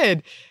pretty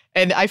good.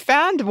 And I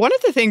found, one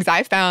of the things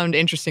I found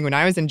interesting when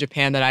I was in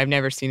Japan that I've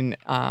never seen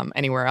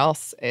anywhere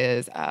else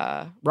is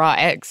raw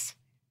eggs.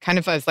 Kind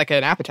of as like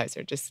an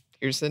appetizer. Just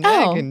here's an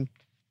egg and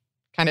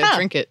kind of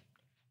drink it.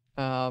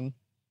 And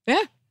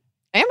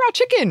raw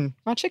chicken.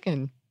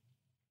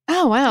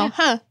 Oh, wow. Yeah.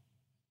 Huh.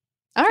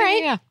 All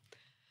right. Yeah.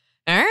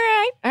 All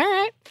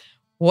right.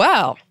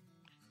 Well,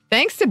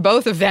 thanks to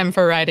both of them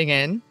for writing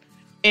in.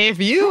 If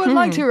you would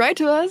like to write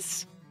to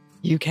us,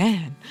 you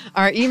can.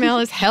 Our email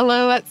is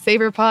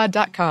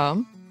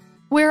hello@savorpod.com.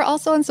 We're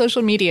also on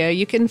social media.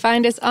 You can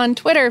find us on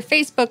Twitter,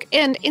 Facebook,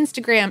 and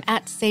Instagram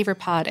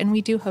 @SavorPod, and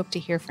we do hope to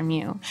hear from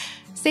you.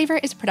 Savor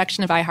is a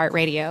production of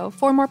iHeartRadio.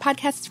 For more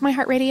podcasts from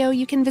iHeartRadio,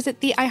 you can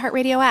visit the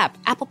iHeartRadio app,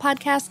 Apple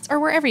Podcasts, or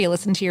wherever you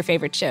listen to your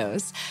favorite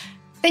shows.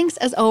 Thanks,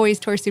 as always,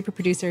 to our super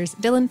producers,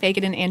 Dylan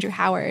Fagan and Andrew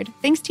Howard.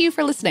 Thanks to you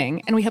for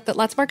listening, and we hope that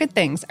lots more good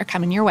things are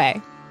coming your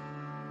way.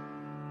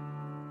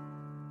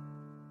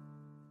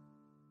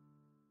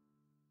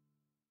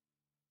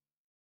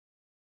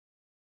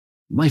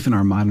 Life in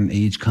our modern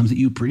age comes at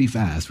you pretty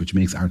fast, which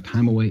makes our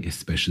time away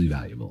especially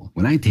valuable.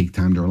 When I take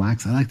time to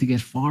relax, I like to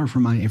get far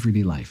from my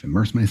everyday life,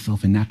 immerse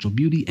myself in natural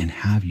beauty, and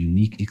have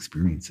unique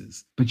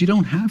experiences. But you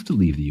don't have to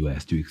leave the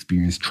U.S. to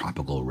experience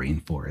tropical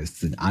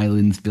rainforests and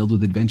islands filled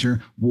with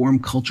adventure, warm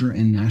culture,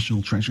 and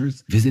national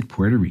treasures. Visit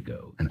Puerto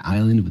Rico, an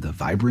island with a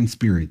vibrant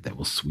spirit that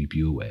will sweep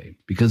you away.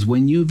 Because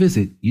when you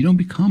visit, you don't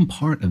become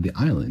part of the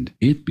island,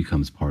 it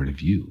becomes part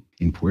of you.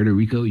 In Puerto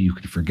Rico, you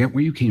can forget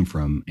where you came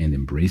from and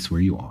embrace where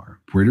you are.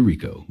 Puerto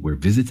Rico, where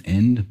visits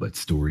end, but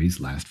stories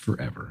last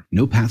forever.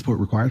 No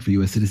passport required for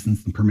U.S.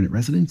 citizens and permanent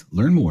residents.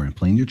 Learn more and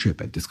plan your trip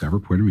at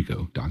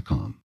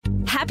discoverpuertorico.com.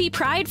 Happy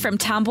Pride from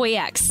Tomboy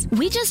X.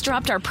 We just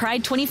dropped our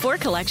Pride 24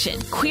 collection.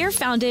 Queer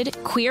founded,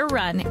 queer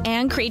run,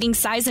 and creating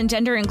size and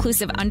gender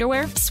inclusive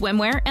underwear,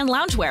 swimwear, and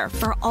loungewear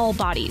for all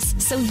bodies,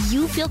 so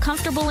you feel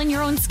comfortable in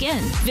your own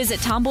skin.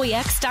 Visit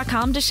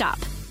tomboyx.com to shop.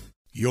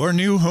 Your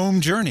new home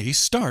journey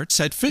starts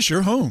at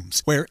Fisher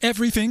Homes, where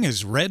everything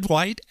is red,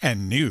 white,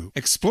 and new.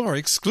 Explore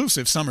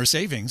exclusive summer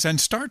savings and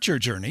start your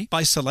journey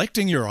by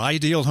selecting your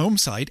ideal home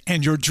site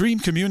and your dream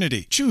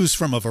community. Choose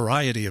from a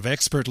variety of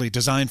expertly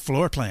designed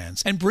floor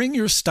plans and bring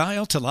your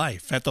style to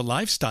life at the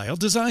Lifestyle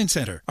Design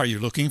Center. Are you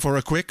looking for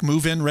a quick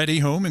move-in ready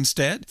home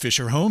instead?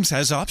 Fisher Homes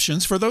has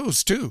options for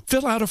those too.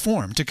 Fill out a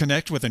form to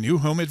connect with a new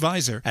home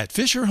advisor at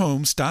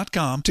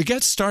fisherhomes.com to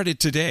get started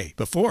today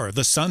before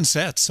the sun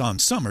sets on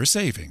summer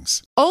savings.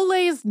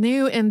 Olay's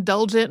new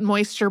Indulgent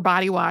Moisture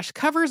Body Wash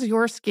covers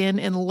your skin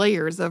in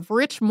layers of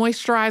rich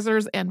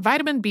moisturizers and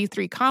vitamin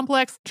B3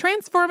 complex,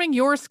 transforming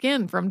your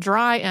skin from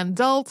dry and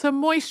dull to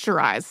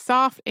moisturized,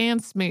 soft,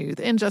 and smooth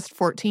in just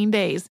 14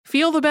 days.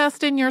 Feel the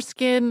best in your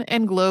skin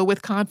and glow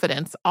with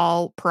confidence,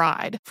 all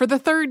pride. For the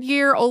third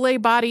year,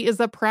 Olay Body is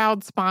a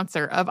proud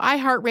sponsor of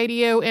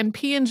iHeartRadio and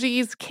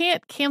P&G's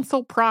Can't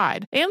Cancel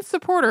Pride and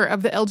supporter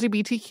of the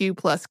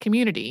LGBTQ+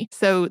 community.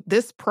 So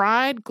this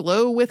pride,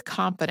 glow with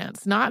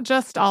confidence, not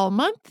just all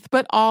month,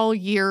 but all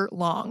year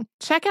long.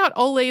 Check out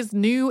Olay's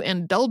new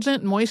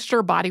Indulgent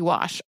Moisture Body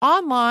Wash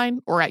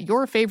online or at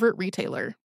your favorite retailer.